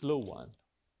is a slow one.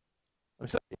 I'm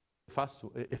sorry, fast.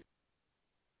 If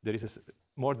there is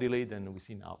more delay than we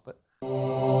see now, but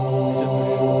just to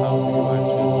show how you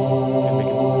actually can make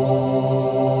it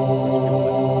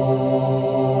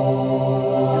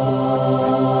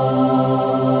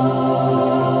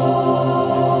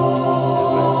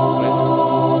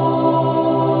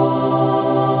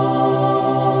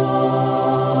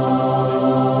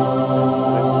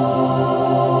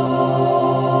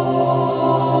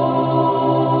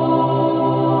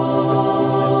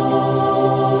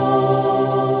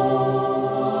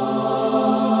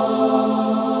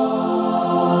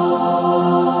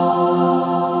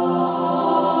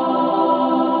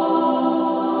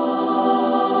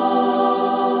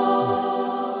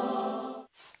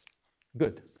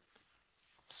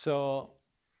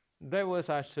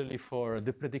actually for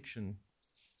the prediction.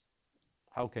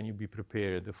 How can you be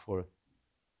prepared for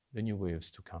the new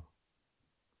waves to come?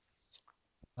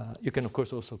 You can, of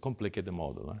course, also complicate the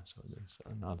model. So there's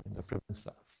another that prevents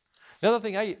that. The other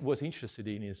thing I was interested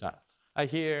in is that I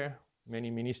hear many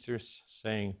ministers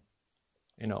saying,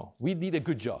 you know, we did a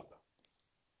good job.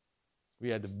 We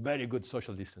had a very good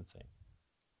social distancing.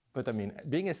 But I mean,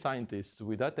 being a scientist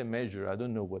without a measure, I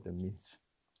don't know what it means.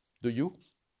 Do you?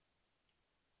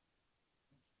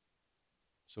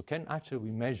 So can actually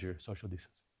we measure social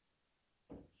distancing?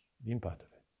 The impact of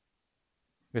it.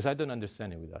 Because I don't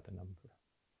understand it without a number.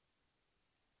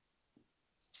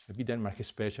 Maybe Denmark is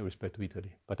special with respect to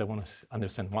Italy, but I want to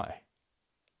understand why.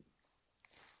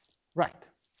 Right.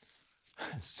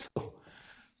 So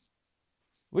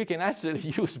we can actually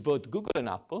use both Google and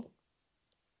Apple,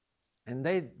 and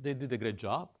they did a great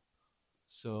job.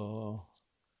 So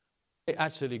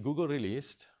actually Google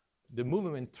released the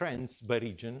movement trends by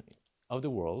region of the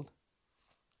world,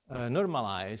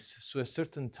 normalized to a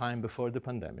certain time before the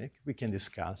pandemic. We can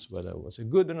discuss whether it was a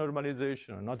good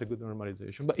normalization or not a good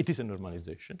normalization, but it is a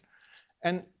normalization.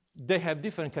 And they have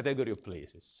different category of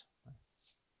places.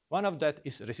 One of that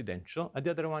is residential, and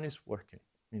the other one is working.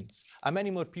 Means how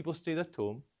many more people stayed at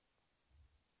home,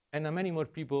 and how many more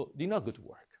people did not go to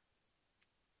work.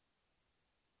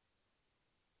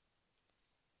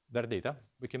 Their data,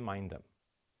 we can mine them.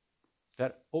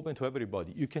 They're open to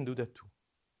everybody. You can do that too.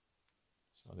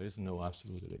 So there is no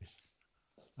absolutely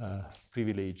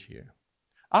privilege here.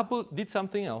 Apple did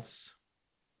something else,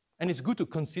 and it's good to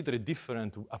consider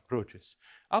different approaches.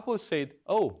 Apple said,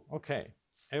 oh, okay,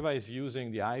 Eva is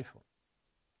using the iPhone,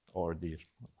 or this,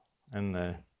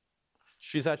 and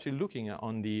she's actually looking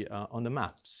on the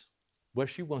maps where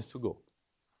she wants to go.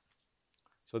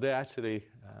 So they actually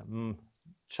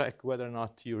check whether or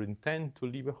not you intend to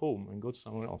leave a home and go to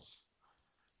somewhere else.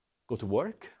 Go to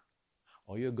work,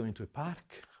 or you're going to a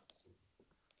park.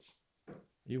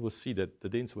 You will see that the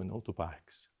Danes went all to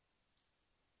parks.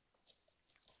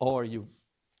 Or you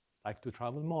like to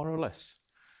travel more or less.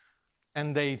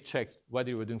 And they check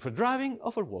whether you were doing for driving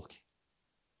or for walking.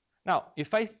 Now,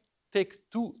 if I take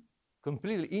two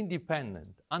completely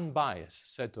independent,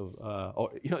 unbiased set of,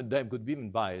 or that could be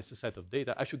even biased set of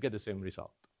data, I should get the same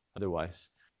result.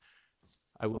 Otherwise,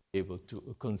 I won't be able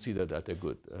to consider that a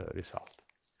good result.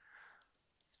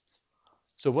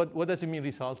 So what does it mean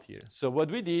result here? So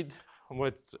what we did,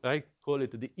 what I call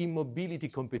it the immobility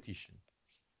competition.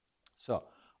 So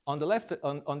on the left,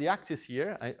 on the axis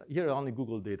here, here are only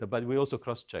Google data, but we also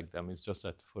cross-check them. It's just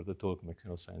that for the talk, it makes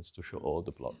no sense to show all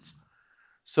the plots.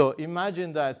 So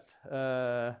imagine that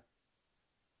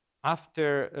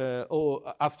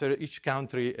after each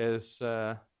country has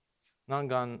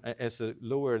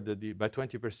lowered by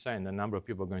 20% the number of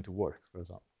people going to work, for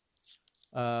example.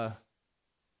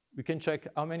 We can check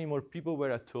how many more people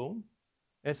were at home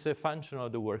as a function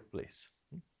of the workplace.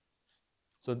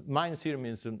 So minus here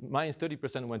means minus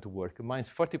 30% went to work, minus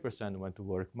 40% went to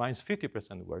work, minus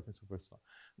 50% work, and so forth.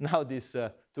 Now this,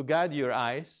 to guide your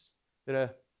eyes, there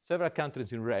are several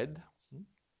countries in red.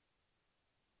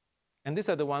 And these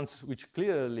are the ones which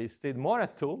clearly stayed more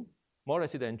at home, more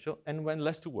residential, and went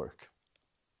less to work.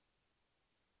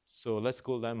 So let's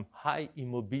call them high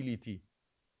immobility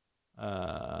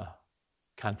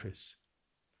countries.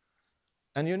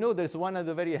 And you know there's one at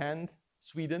the very end,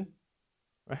 Sweden,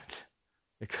 right?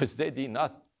 Because they did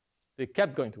not, they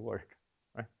kept going to work,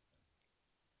 right?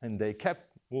 And they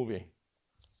kept moving.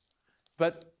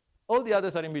 But all the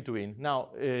others are in between. Now,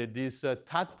 this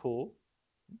tadpole,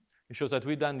 it shows that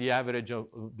we've done the average of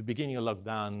the beginning of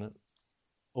lockdown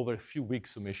over a few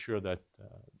weeks to make sure that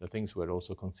the things were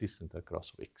also consistent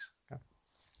across weeks. Okay?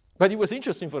 But it was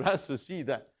interesting for us to see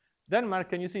that Denmark,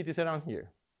 can you see it is around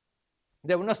here?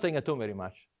 They were not staying at home very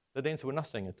much. The Danes were not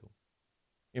staying at home.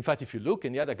 In fact, if you look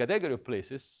in the other category of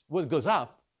places, what goes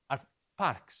up are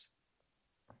parks.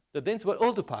 The Danes were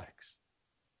all the parks.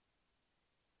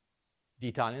 The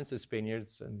Italians, the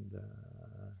Spaniards, and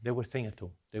they were staying at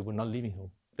home. They were not leaving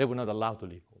home. They were not allowed to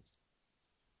leave home.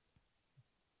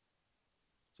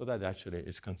 So that actually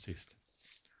is consistent.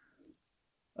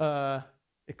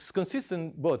 It's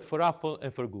consistent both for Apple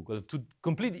and for Google, to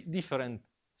completely different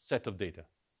set of data,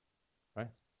 right?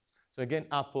 So again,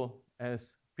 Apple,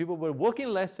 as people were walking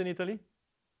less in Italy,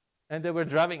 and they were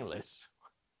driving less.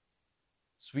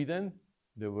 Sweden,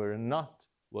 they were not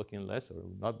walking less, or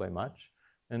not by much,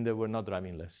 and they were not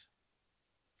driving less.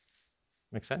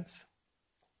 Make sense?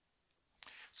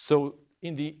 So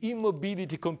in the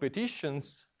immobility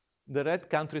competitions, the red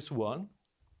countries won,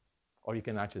 or you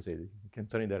can actually say, you can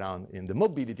turn it around. In the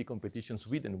mobility competition,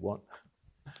 Sweden won.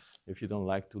 If you don't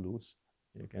like to lose,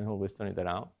 you can always turn it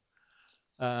around.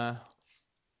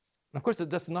 Of course,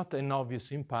 that's not an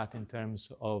obvious impact in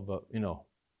terms of, you know.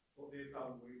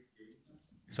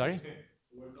 Sorry?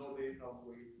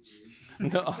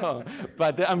 No,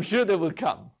 but I'm sure they will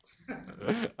come.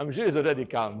 I'm sure it's already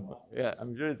come. Yeah,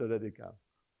 I'm sure it's already come.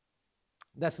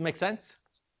 Does it make sense?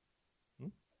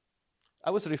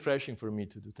 It was refreshing for me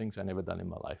to do things I never done in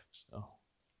my life. So,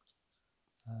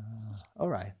 all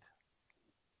right.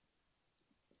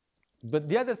 But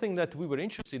the other thing that we were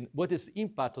interested in, what is the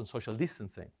impact on social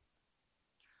distancing?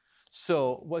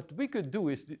 So what we could do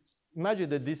is, imagine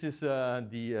that this is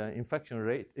the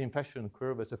infection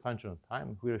curve as a function of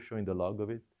time. We are showing the log of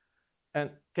it.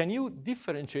 And can you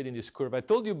differentiate in this curve? I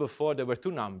told you before there were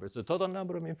two numbers, the total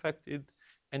number of infected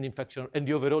and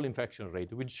the overall infection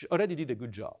rate, which already did a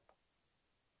good job.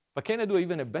 But can I do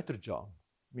even a better job?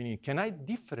 Meaning, can I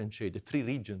differentiate the three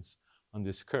regions on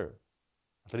this curve?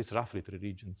 At least roughly three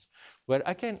regions, where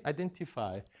I can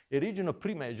identify a region of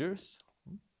pre-measures,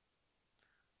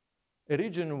 a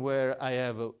region where I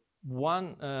have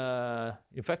one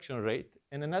infection rate,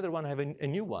 and another one I have a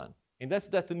new one. And that's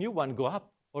that the new one go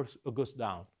up or goes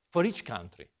down for each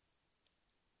country.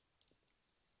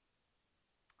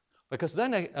 Because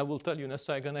then I will tell you in a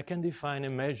second, I can define a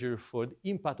measure for the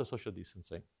impact of social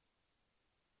distancing.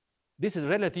 This is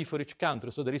relative for each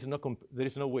country, so there is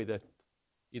no way that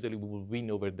Italy will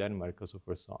win over Denmark or so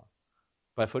forth.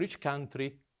 But for each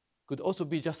country, could also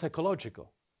be just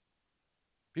psychological.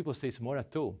 People stay more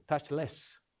at home, touch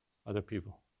less other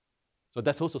people. So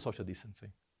that's also social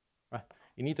distancing, right?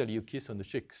 In Italy, you kiss on the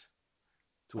cheeks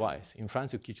twice. In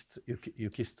France, you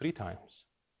kiss 3 times.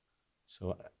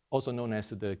 So also known as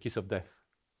the kiss of death.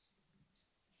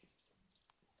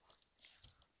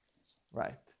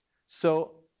 Right.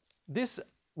 So this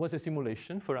was a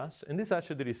simulation for us, and this is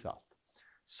actually the result.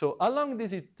 So how long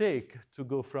does it take to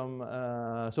go from,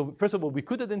 so first of all, we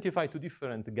could identify 2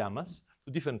 different gammas,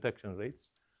 2 different infection rates,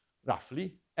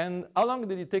 roughly. And how long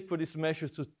did it take for these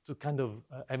measures to kind of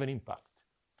have an impact?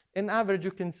 On average,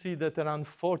 you can see that around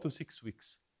 4 to 6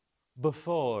 weeks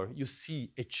before you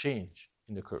see a change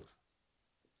in the curve.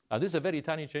 Now, this is a very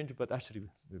tiny change, but actually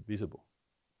visible.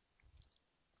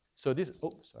 So this,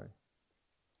 oh, sorry.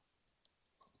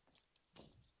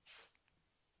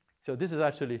 So this is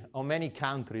actually how many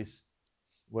countries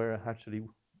were actually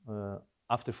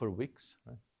after 4 weeks.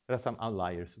 Right? There are some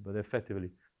outliers, but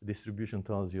effectively the distribution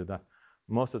tells you that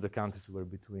most of the countries were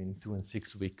between 2 and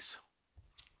 6 weeks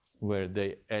where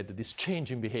they had this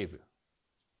change in behavior.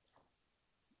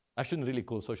 I shouldn't really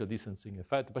call social distancing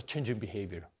effect, but change in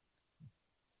behavior.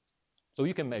 So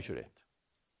you can measure it.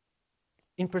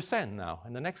 In percent now,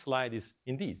 and the next slide is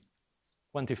indeed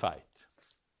quantified.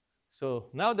 So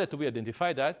now that we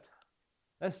identify that,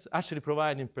 let's actually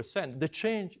provide in percent the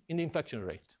change in the infection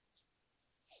rate.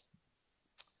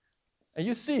 And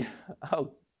you see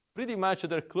how pretty much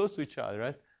they're close to each other,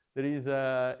 right? there is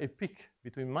a peak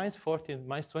between -40 and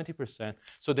 -20%.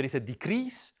 So there is a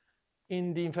decrease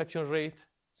in the infection rate.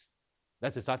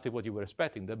 That's exactly what you were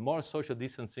expecting. The more social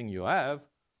distancing you have,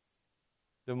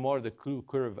 the more the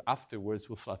curve afterwards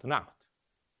will flatten out.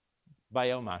 By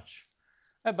how much?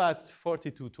 About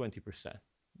 40 to 20%.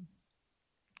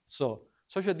 So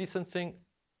social distancing,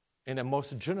 in a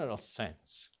most general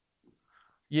sense,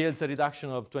 yields a reduction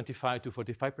of 25 to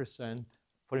 45%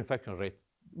 for infection rate.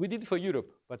 We did it for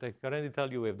Europe, but I can already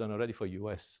tell you we have done already for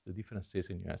US, the different states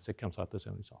in the US, it comes out the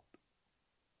same result.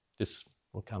 This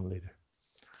will come later.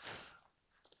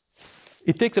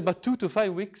 It takes about 2 to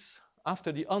 5 weeks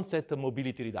after the onset of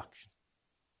mobility reduction.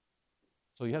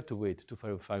 So you have to wait 2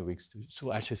 to 5 weeks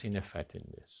to actually see an effect in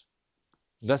this.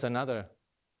 That's another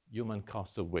human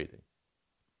cost of waiting.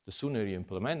 The sooner you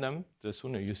implement them, the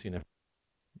sooner you see an effect.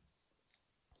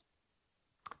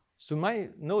 So my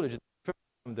knowledge,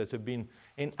 there's been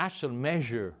an actual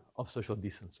measure of social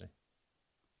distancing.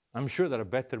 I'm sure there are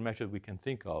better measures we can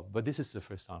think of, but this is the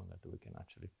first time that we can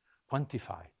actually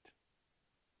quantify it.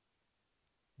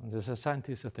 And as a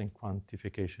scientist, I think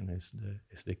quantification is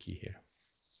the key here.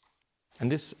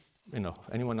 And this,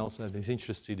 anyone else that is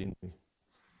interested in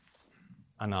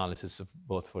analysis of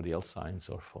both for the health science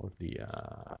or for the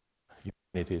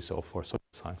humanities or for social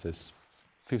sciences,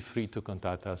 feel free to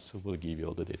contact us. We'll give you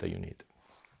all the data you need.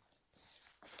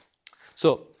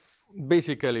 So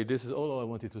basically, this is all I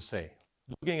wanted to say.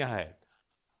 Looking ahead,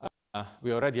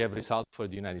 we already have results for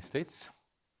the United States.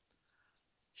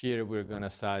 Here we're going to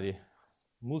study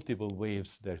multiple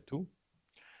waves there too.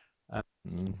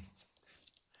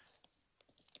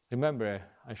 Remember,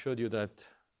 I showed you that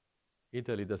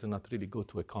Italy does not really go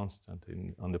to a constant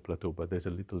on the plateau, but there's a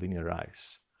little linear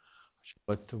rise.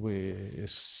 What we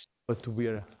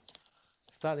are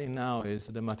studying now is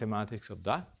the mathematics of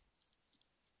that,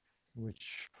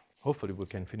 which hopefully we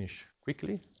can finish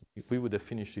quickly. We would have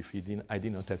finished if I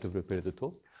did not have to prepare the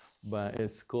talk, but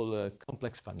it's called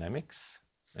complex pandemics,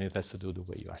 and it has to do with the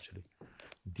way you actually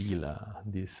deal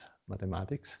these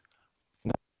mathematics.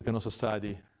 Now you can also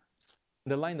study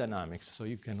the line dynamics, so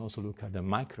you can also look at the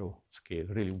micro scale,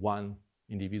 really one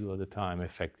individual at a time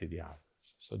affected the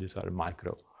others. So these are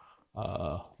micro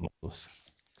models.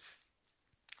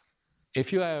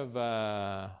 If you have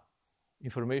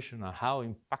information on how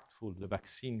impactful the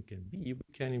vaccine can be, we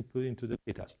can input into the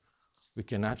data. We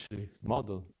can actually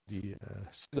model the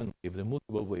second wave, the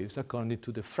multiple waves, according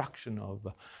to the fraction of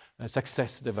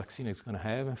success the vaccine is going to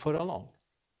have and for how long,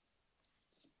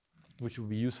 which will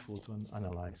be useful to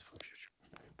analyze for future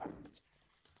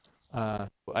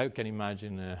impact. I can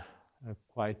imagine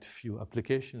quite few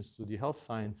applications to the health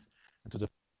science and to the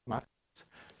markets.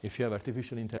 If you have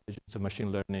artificial intelligence and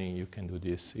machine learning, you can do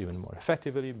this even more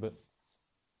effectively, but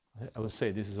I would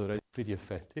say this is already pretty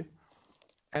effective.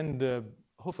 And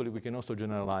hopefully we can also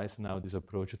generalize now this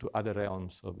approach to other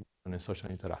realms of human and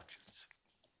social interactions.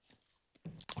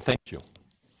 Thank you.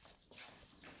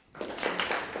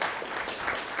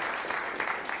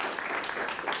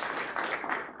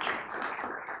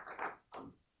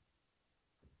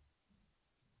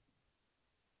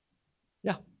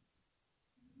 Yeah. I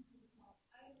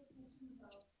have a question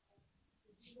about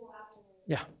the Google Apple.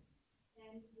 Yeah.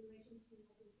 And in relation to the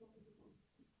social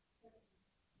distancing.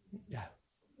 Yeah.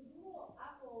 The Google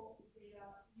Apple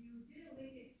data, you didn't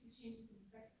link it to changes in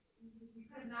infection. You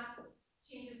kind of mapped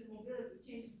changes in mobility,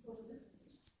 changes in social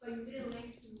distancing, but you didn't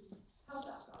link to health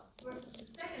outcomes. Versus the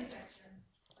second section,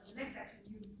 or the next section,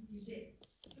 you did.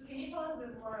 So can you tell us a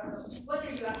bit more about whether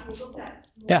you actually looked at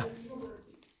mobility?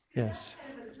 Yes. That's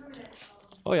kind of a determinant.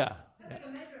 Oh yeah. That's like a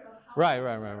measure of how. Right.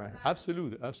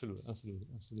 Absolutely.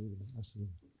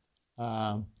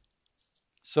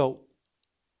 So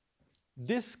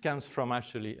this comes from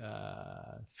actually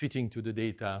fitting to the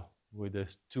data with the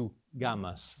two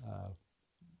gammas.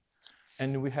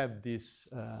 And we have this,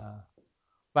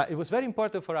 but it was very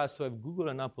important for us to have Google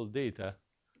and Apple data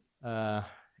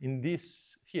in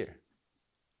this here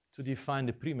to define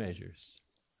the pre-measures.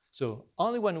 So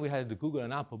only when we had the Google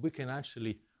and Apple, we can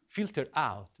actually filter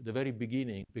out the very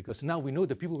beginning, because now we know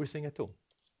the people were staying at home.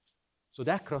 So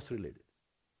they're cross-related.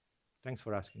 Thanks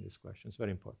for asking this question, it's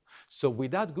very important. So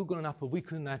without Google and Apple, we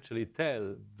couldn't actually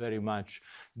tell very much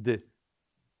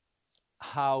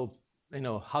how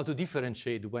to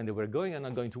differentiate when they were going and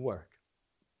not going to work.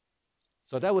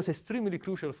 So that was extremely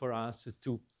crucial for us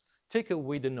to take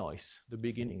away the noise, the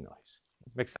beginning noise.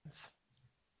 Makes sense?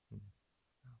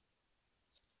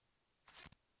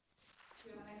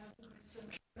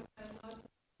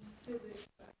 Physics,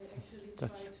 I actually try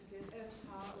to get as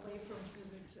far away from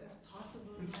physics as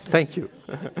possible. Thank you.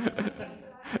 Anyway, dare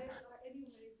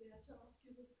to ask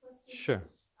you this question? Sure.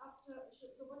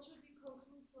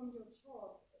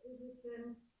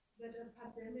 that a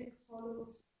pandemic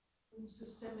follows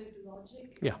systemic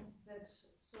logic, Yeah. and that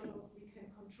sort of we can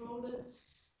control it,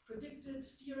 predict it,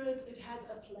 steer it. It has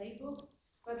a playbook.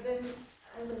 But then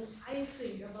when I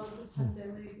think about the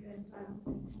pandemic, and I'm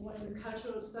more in the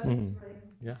cultural studies brain,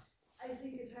 Yeah. I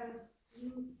think it has,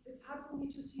 it's hard for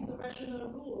me to see the rational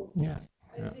rules. Yeah.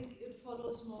 I think it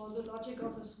follows more the logic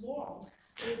of a swarm.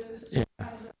 It is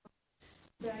kind of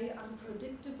very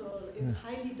unpredictable, it's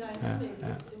highly dynamic,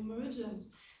 it's emergent.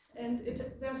 And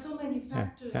there are so many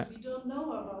factors we don't know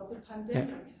about the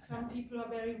pandemic. Some people are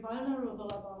very vulnerable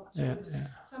about it.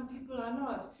 Some people are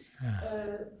not.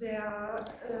 There are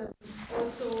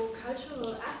also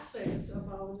cultural aspects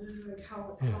about like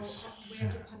how where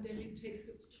the pandemic takes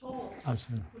its toll.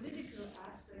 Absolutely. Political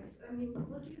aspects. I mean,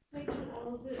 what do you say to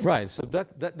all of this? Right. So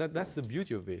that's the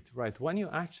beauty of it, right? When you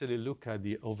actually look at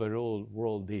the overall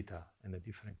world data in the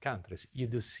different countries, you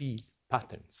do see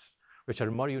patterns which are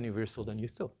more universal than you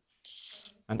thought.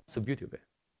 And that's the beauty of it.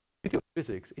 The beauty of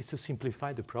physics is to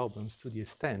simplify the problems to the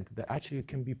extent that actually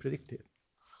can be predicted.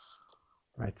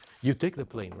 Right? You take the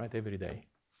plane, right, every day,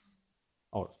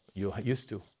 or you used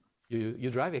to. You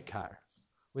drive a car.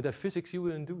 With the physics, you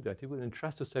wouldn't do that. You wouldn't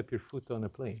trust to step your foot on a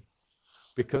plane,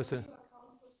 because.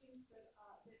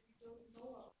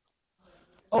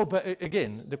 Oh, but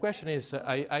again, the question is,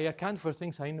 I account for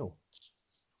things I know.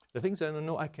 The things I don't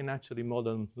know, I can actually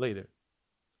model later.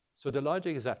 So the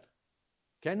logic is that,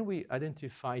 can we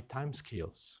identify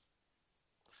timescales?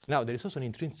 Now, there is also an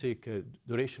intrinsic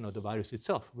duration of the virus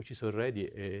itself, which is already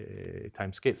a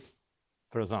timescale.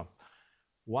 For example,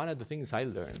 one of the things I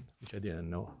learned, which I didn't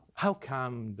know, how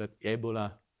come that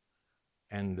Ebola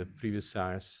and the previous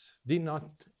SARS did not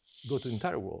go to the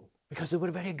entire world? Because they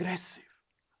were very aggressive.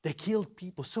 They killed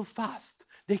people so fast,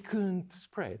 they couldn't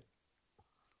spread.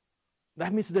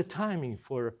 That means the timing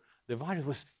for the virus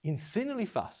was insanely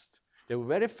fast. They were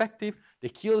very effective, they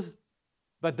killed,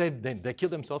 but they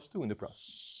killed themselves too in the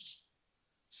process.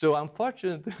 So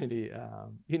unfortunately,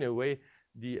 in a way,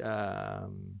 the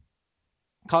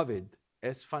COVID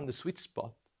has found a sweet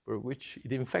spot for which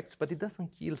it infects, but it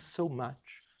doesn't kill so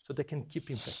much, so they can keep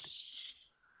infecting.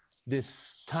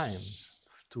 This time,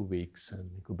 2 weeks and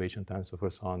incubation time, so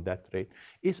forth, so on, death rate,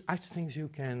 is actually things you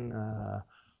can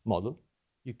model,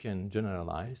 you can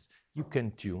generalize, you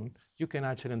can tune, you can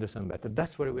actually understand better.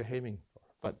 That's what we're aiming for.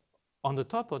 But on the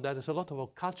top of that, there's a lot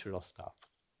of cultural stuff.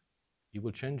 It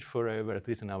will change forever, at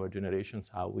least in our generations,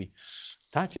 how we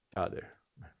touch each other,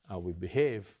 how we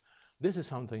behave. This is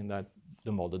something that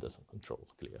the model doesn't control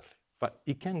clearly. But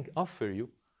it can offer you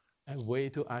a way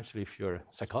to actually, if you're a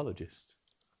psychologist,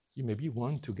 you maybe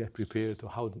want to get prepared to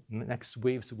how the next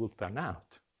waves will pan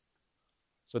out.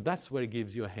 So that's where it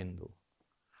gives you a handle.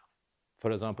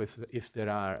 For example, if there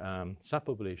are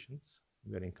subpopulations,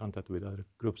 we are in contact with other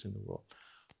groups in the world,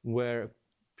 where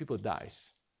people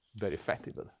dies very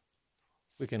effectively,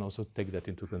 we can also take that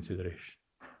into consideration.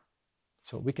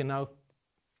 So we can now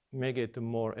make it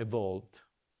more evolved.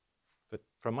 But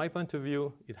from my point of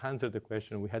view, it answered the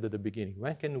question we had at the beginning.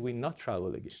 When can we not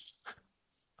travel again?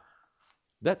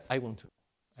 That I want to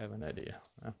have an idea.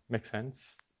 Makes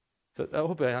sense? So I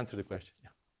hope I answered the question. Yeah.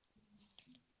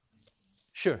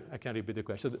 Sure, I can repeat the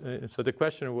question. So the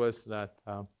question was that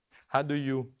how do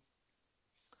you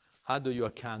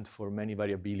account for many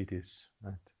variabilities,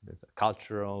 right?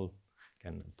 Cultural,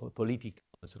 political,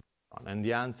 and so on. And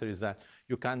the answer is that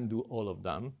you can't do all of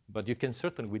them, but you can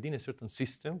certainly, within a certain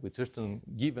system, with certain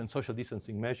given social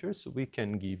distancing measures, we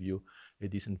can give you a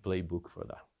decent playbook for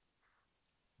that.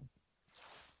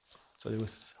 So there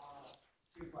was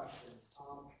 2 questions.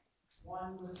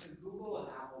 One with the Google and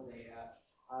Apple data.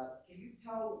 Can you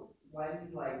tell when,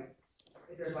 like,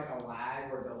 if there's like a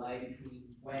lag or delay between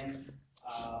when,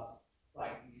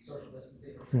 like, these social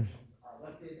distancing restrictions are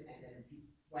lifted and then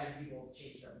when people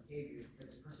change their behavior?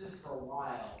 Because it persists for a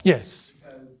while. Yes.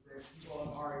 Because people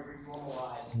have already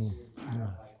re-normalized to kind of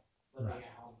like living at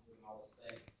home, doing all those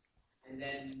things, and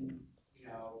then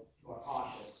people are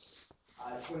cautious.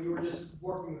 When you were just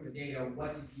working with the data,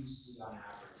 what did you see on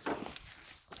average?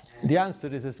 The answer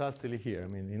is exactly here.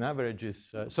 I mean, in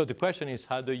averages, so the question is,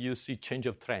 how do you see change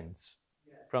of trends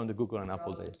from the Google and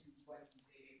Apple data?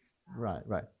 Right,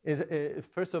 right.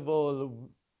 First of all,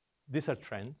 these are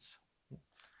trends.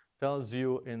 Tells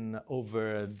you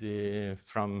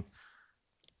from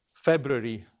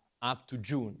February up to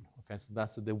June. Okay, so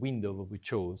that's the window we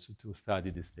chose to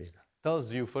study this data.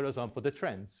 Tells you, for example, the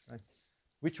trends, right?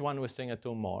 Which one was staying at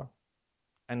home more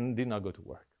and did not go to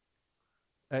work.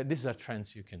 These are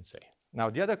trends, you can say.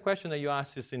 Now, the other question that you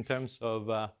asked is in terms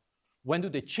of when do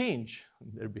they change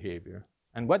their behavior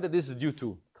and whether this is due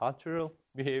to cultural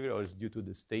behavior, or it's due to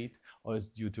the state, or it's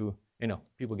due to,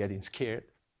 people getting scared,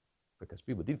 because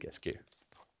people did get scared.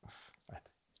 Right?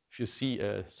 If you see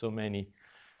so many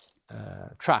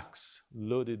trucks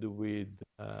loaded with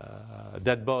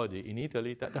dead body in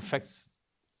Italy, that affects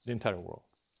the entire world.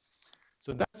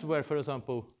 So that's where, for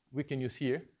example, we can use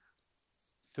here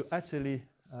to actually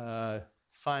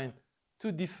find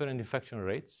two different infection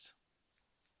rates.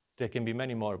 There can be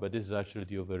many more, but this is actually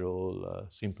the overall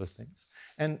simplest things.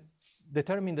 And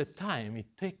determine the time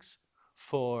it takes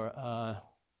for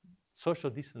social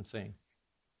distancing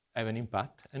have an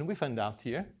impact. And we find out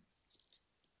here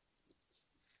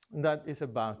that is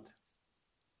about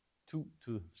 2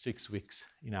 to 6 weeks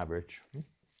in average.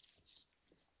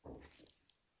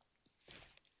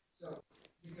 So,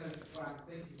 because what I'm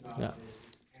thinking of is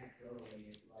anecdotally,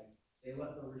 it's like they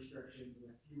let the restrictions,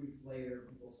 and a few weeks later,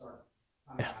 people start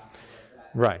coming out with that.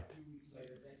 Right. A few weeks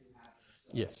later, then you have this.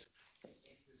 So yes.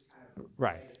 It's this kind of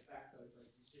right. effect. So it's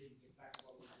like you're seeing the effect of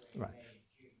what we're doing Right. in May and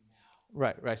June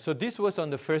now. Right. So this was on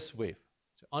the first wave.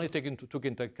 So only took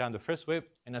into account the first wave,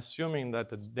 and assuming that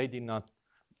they did not,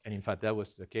 and in fact that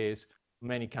was the case,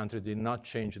 many countries did not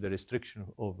change the restriction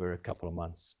over a couple of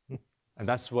months. And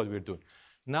that's what we're doing.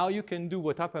 Now you can do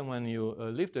what happened when you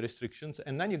lift the restrictions,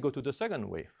 and then you go to the second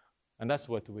wave. And that's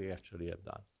what we actually have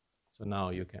done. So now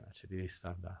you can actually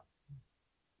restart that.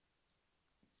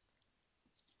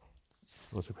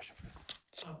 What's the question?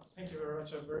 Thank you very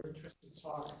much. A very interesting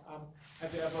talk.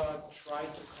 Have you ever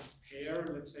tried to compare,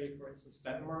 let's say, for instance,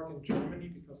 Denmark and Germany,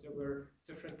 because there were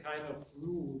different kind of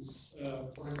rules.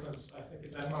 For instance, I think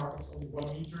in Denmark it's only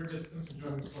 1 meter distance, in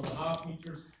Germany it's 1.5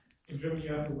 meters. In Germany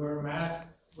you have to wear a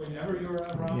mask whenever you're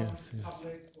around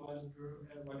public, while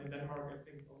in Denmark I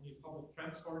think only public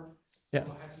transport. Yeah.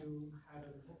 So have you had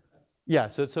a look at? Yeah,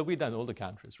 so we've done all the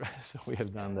countries, right? So we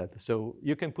have done that. So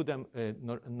you can put them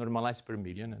normalized per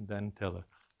million and then tell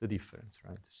the difference,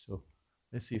 right? So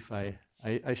let's see if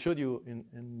I showed you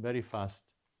in very fast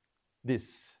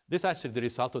this. This is actually the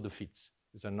result of the fits.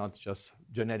 These are not just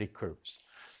generic curves.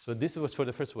 So this was for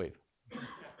the first wave.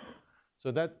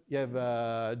 So that you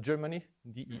have Germany,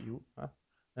 the EU,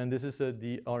 and this is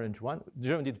the orange one.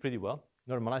 Germany did pretty well,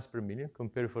 normalized per million,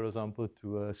 compared, for example,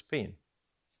 to Spain.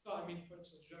 No, I mean, for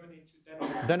instance, Germany to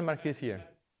Denmark. Denmark is here.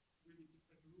 Really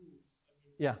different rules. I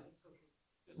mean, yeah.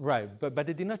 Right, but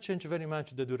it did not change very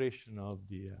much the duration of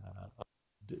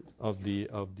the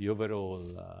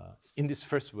overall in this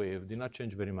first wave. Did not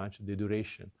change very much the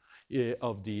duration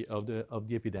of the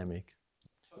epidemic.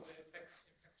 So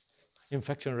the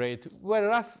infection rate,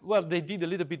 well, they did a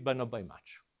little bit, but not by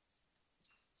much.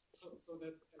 So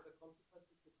that as a consequence,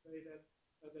 you could say that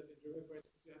in Germany, for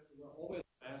instance, you have to wear always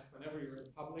a mask whenever you're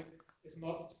in public is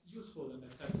not useful in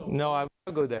that sense. So no, I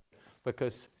will go there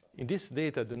because in this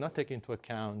data do not take into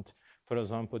account, for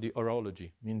example, the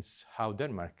orology, means how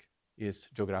Denmark is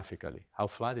geographically, how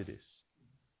flat it is.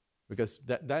 Because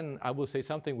then I will say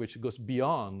something which goes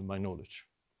beyond my knowledge.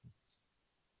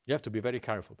 You have to be very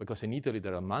careful because in Italy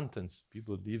there are mountains,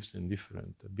 people live in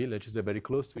different villages, they're very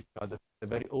close to each other, a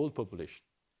very old population.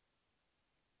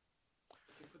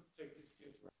 You could take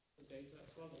this data as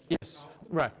well. Yes,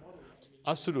 right.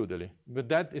 Absolutely, but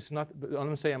that is not,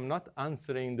 I'm saying I'm not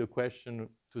answering the question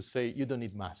to say you don't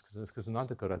need masks, because it's not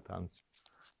the correct answer.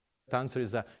 The answer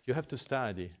is that you have to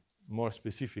study more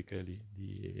specifically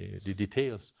the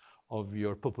details of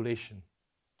your population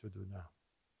to do that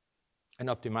and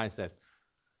optimize that.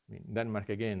 I mean, Denmark,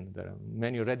 again, there are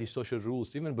many already social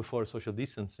rules, even before social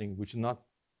distancing, which they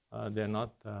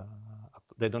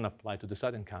don't apply to the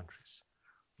southern countries.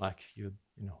 Like you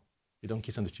don't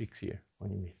kiss on the cheeks here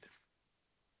when you meet.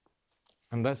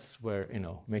 And that's where,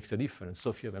 makes a difference. So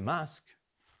if you have a mask,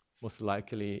 most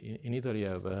likely in Italy you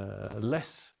have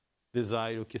less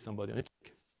desire to kiss somebody on the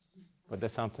cheek. But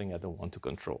that's something I don't want to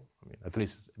control. I mean, at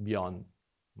least beyond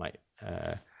my,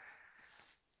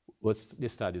 what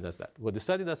this study does that. What the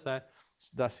study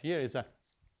does here is that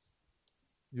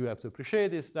you have to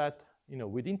appreciate is that,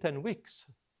 within 10 weeks,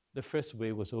 the first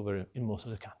wave was over in most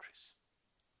of the countries.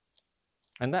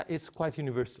 And that is quite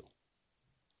universal,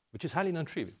 which is highly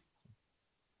non-trivial.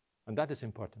 And that is the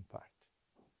important part.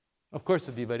 Of course,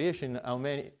 the variation, how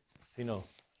many,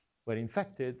 were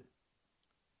infected,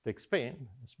 take Spain,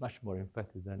 it's much more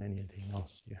infected than anything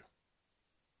else here.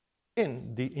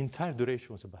 And the entire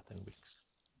duration was about 10 weeks.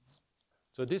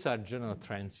 So these are general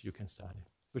trends you can study,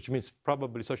 which means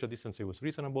probably social distancing was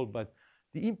reasonable, but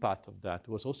the impact of that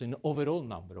was also in the overall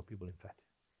number of people infected.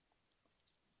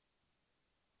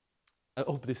 I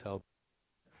hope this helped.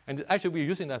 And actually, we're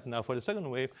using that now for the second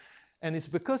wave. And it's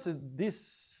because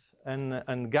this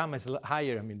and gamma is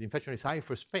higher, I mean, the infection is higher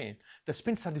for Spain, that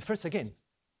Spain started first again.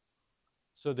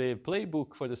 So the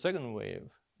playbook for the second wave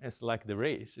is like the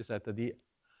race, is that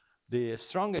the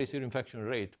stronger is your infection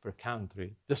rate per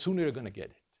country, the sooner you're going to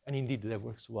get it. And indeed, that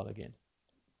works well again.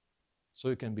 So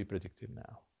you can be predictive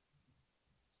now.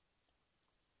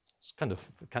 It's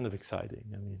kind of exciting.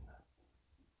 I mean.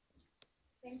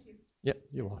 Thank you. Yeah,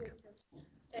 you're welcome.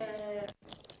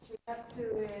 We have to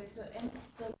end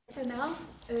the lecture now.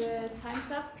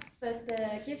 Time's up, but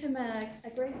give him a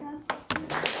great hand.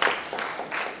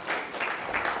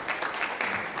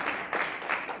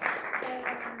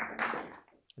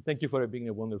 Thank you for being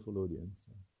a wonderful audience.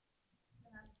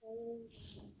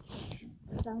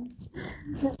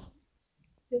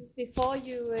 Just before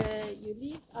you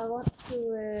leave, I want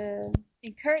to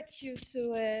encourage you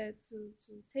to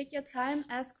take your time,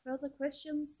 ask further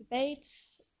questions, debate,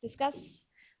 discuss.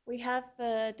 We have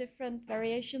different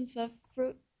variations of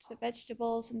fruit,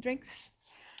 vegetables, and drinks.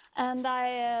 And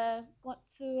I want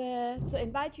to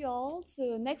invite you all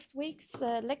to next week's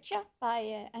lecture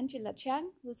by Angela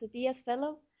Chang, who's a DIAS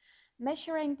fellow,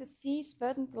 Measuring Disease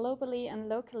Burden Globally and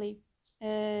Locally.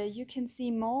 You can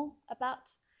see more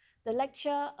about the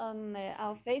lecture on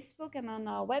our Facebook and on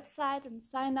our website, and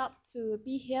sign up to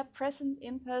be here present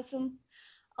in person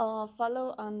or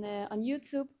follow on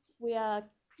YouTube. We are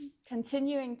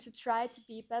continuing to try to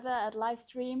be better at live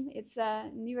stream. It's a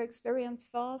new experience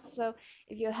for us. So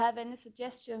if you have any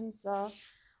suggestions or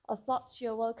thoughts,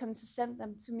 you're welcome to send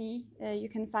them to me. You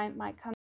can find my contact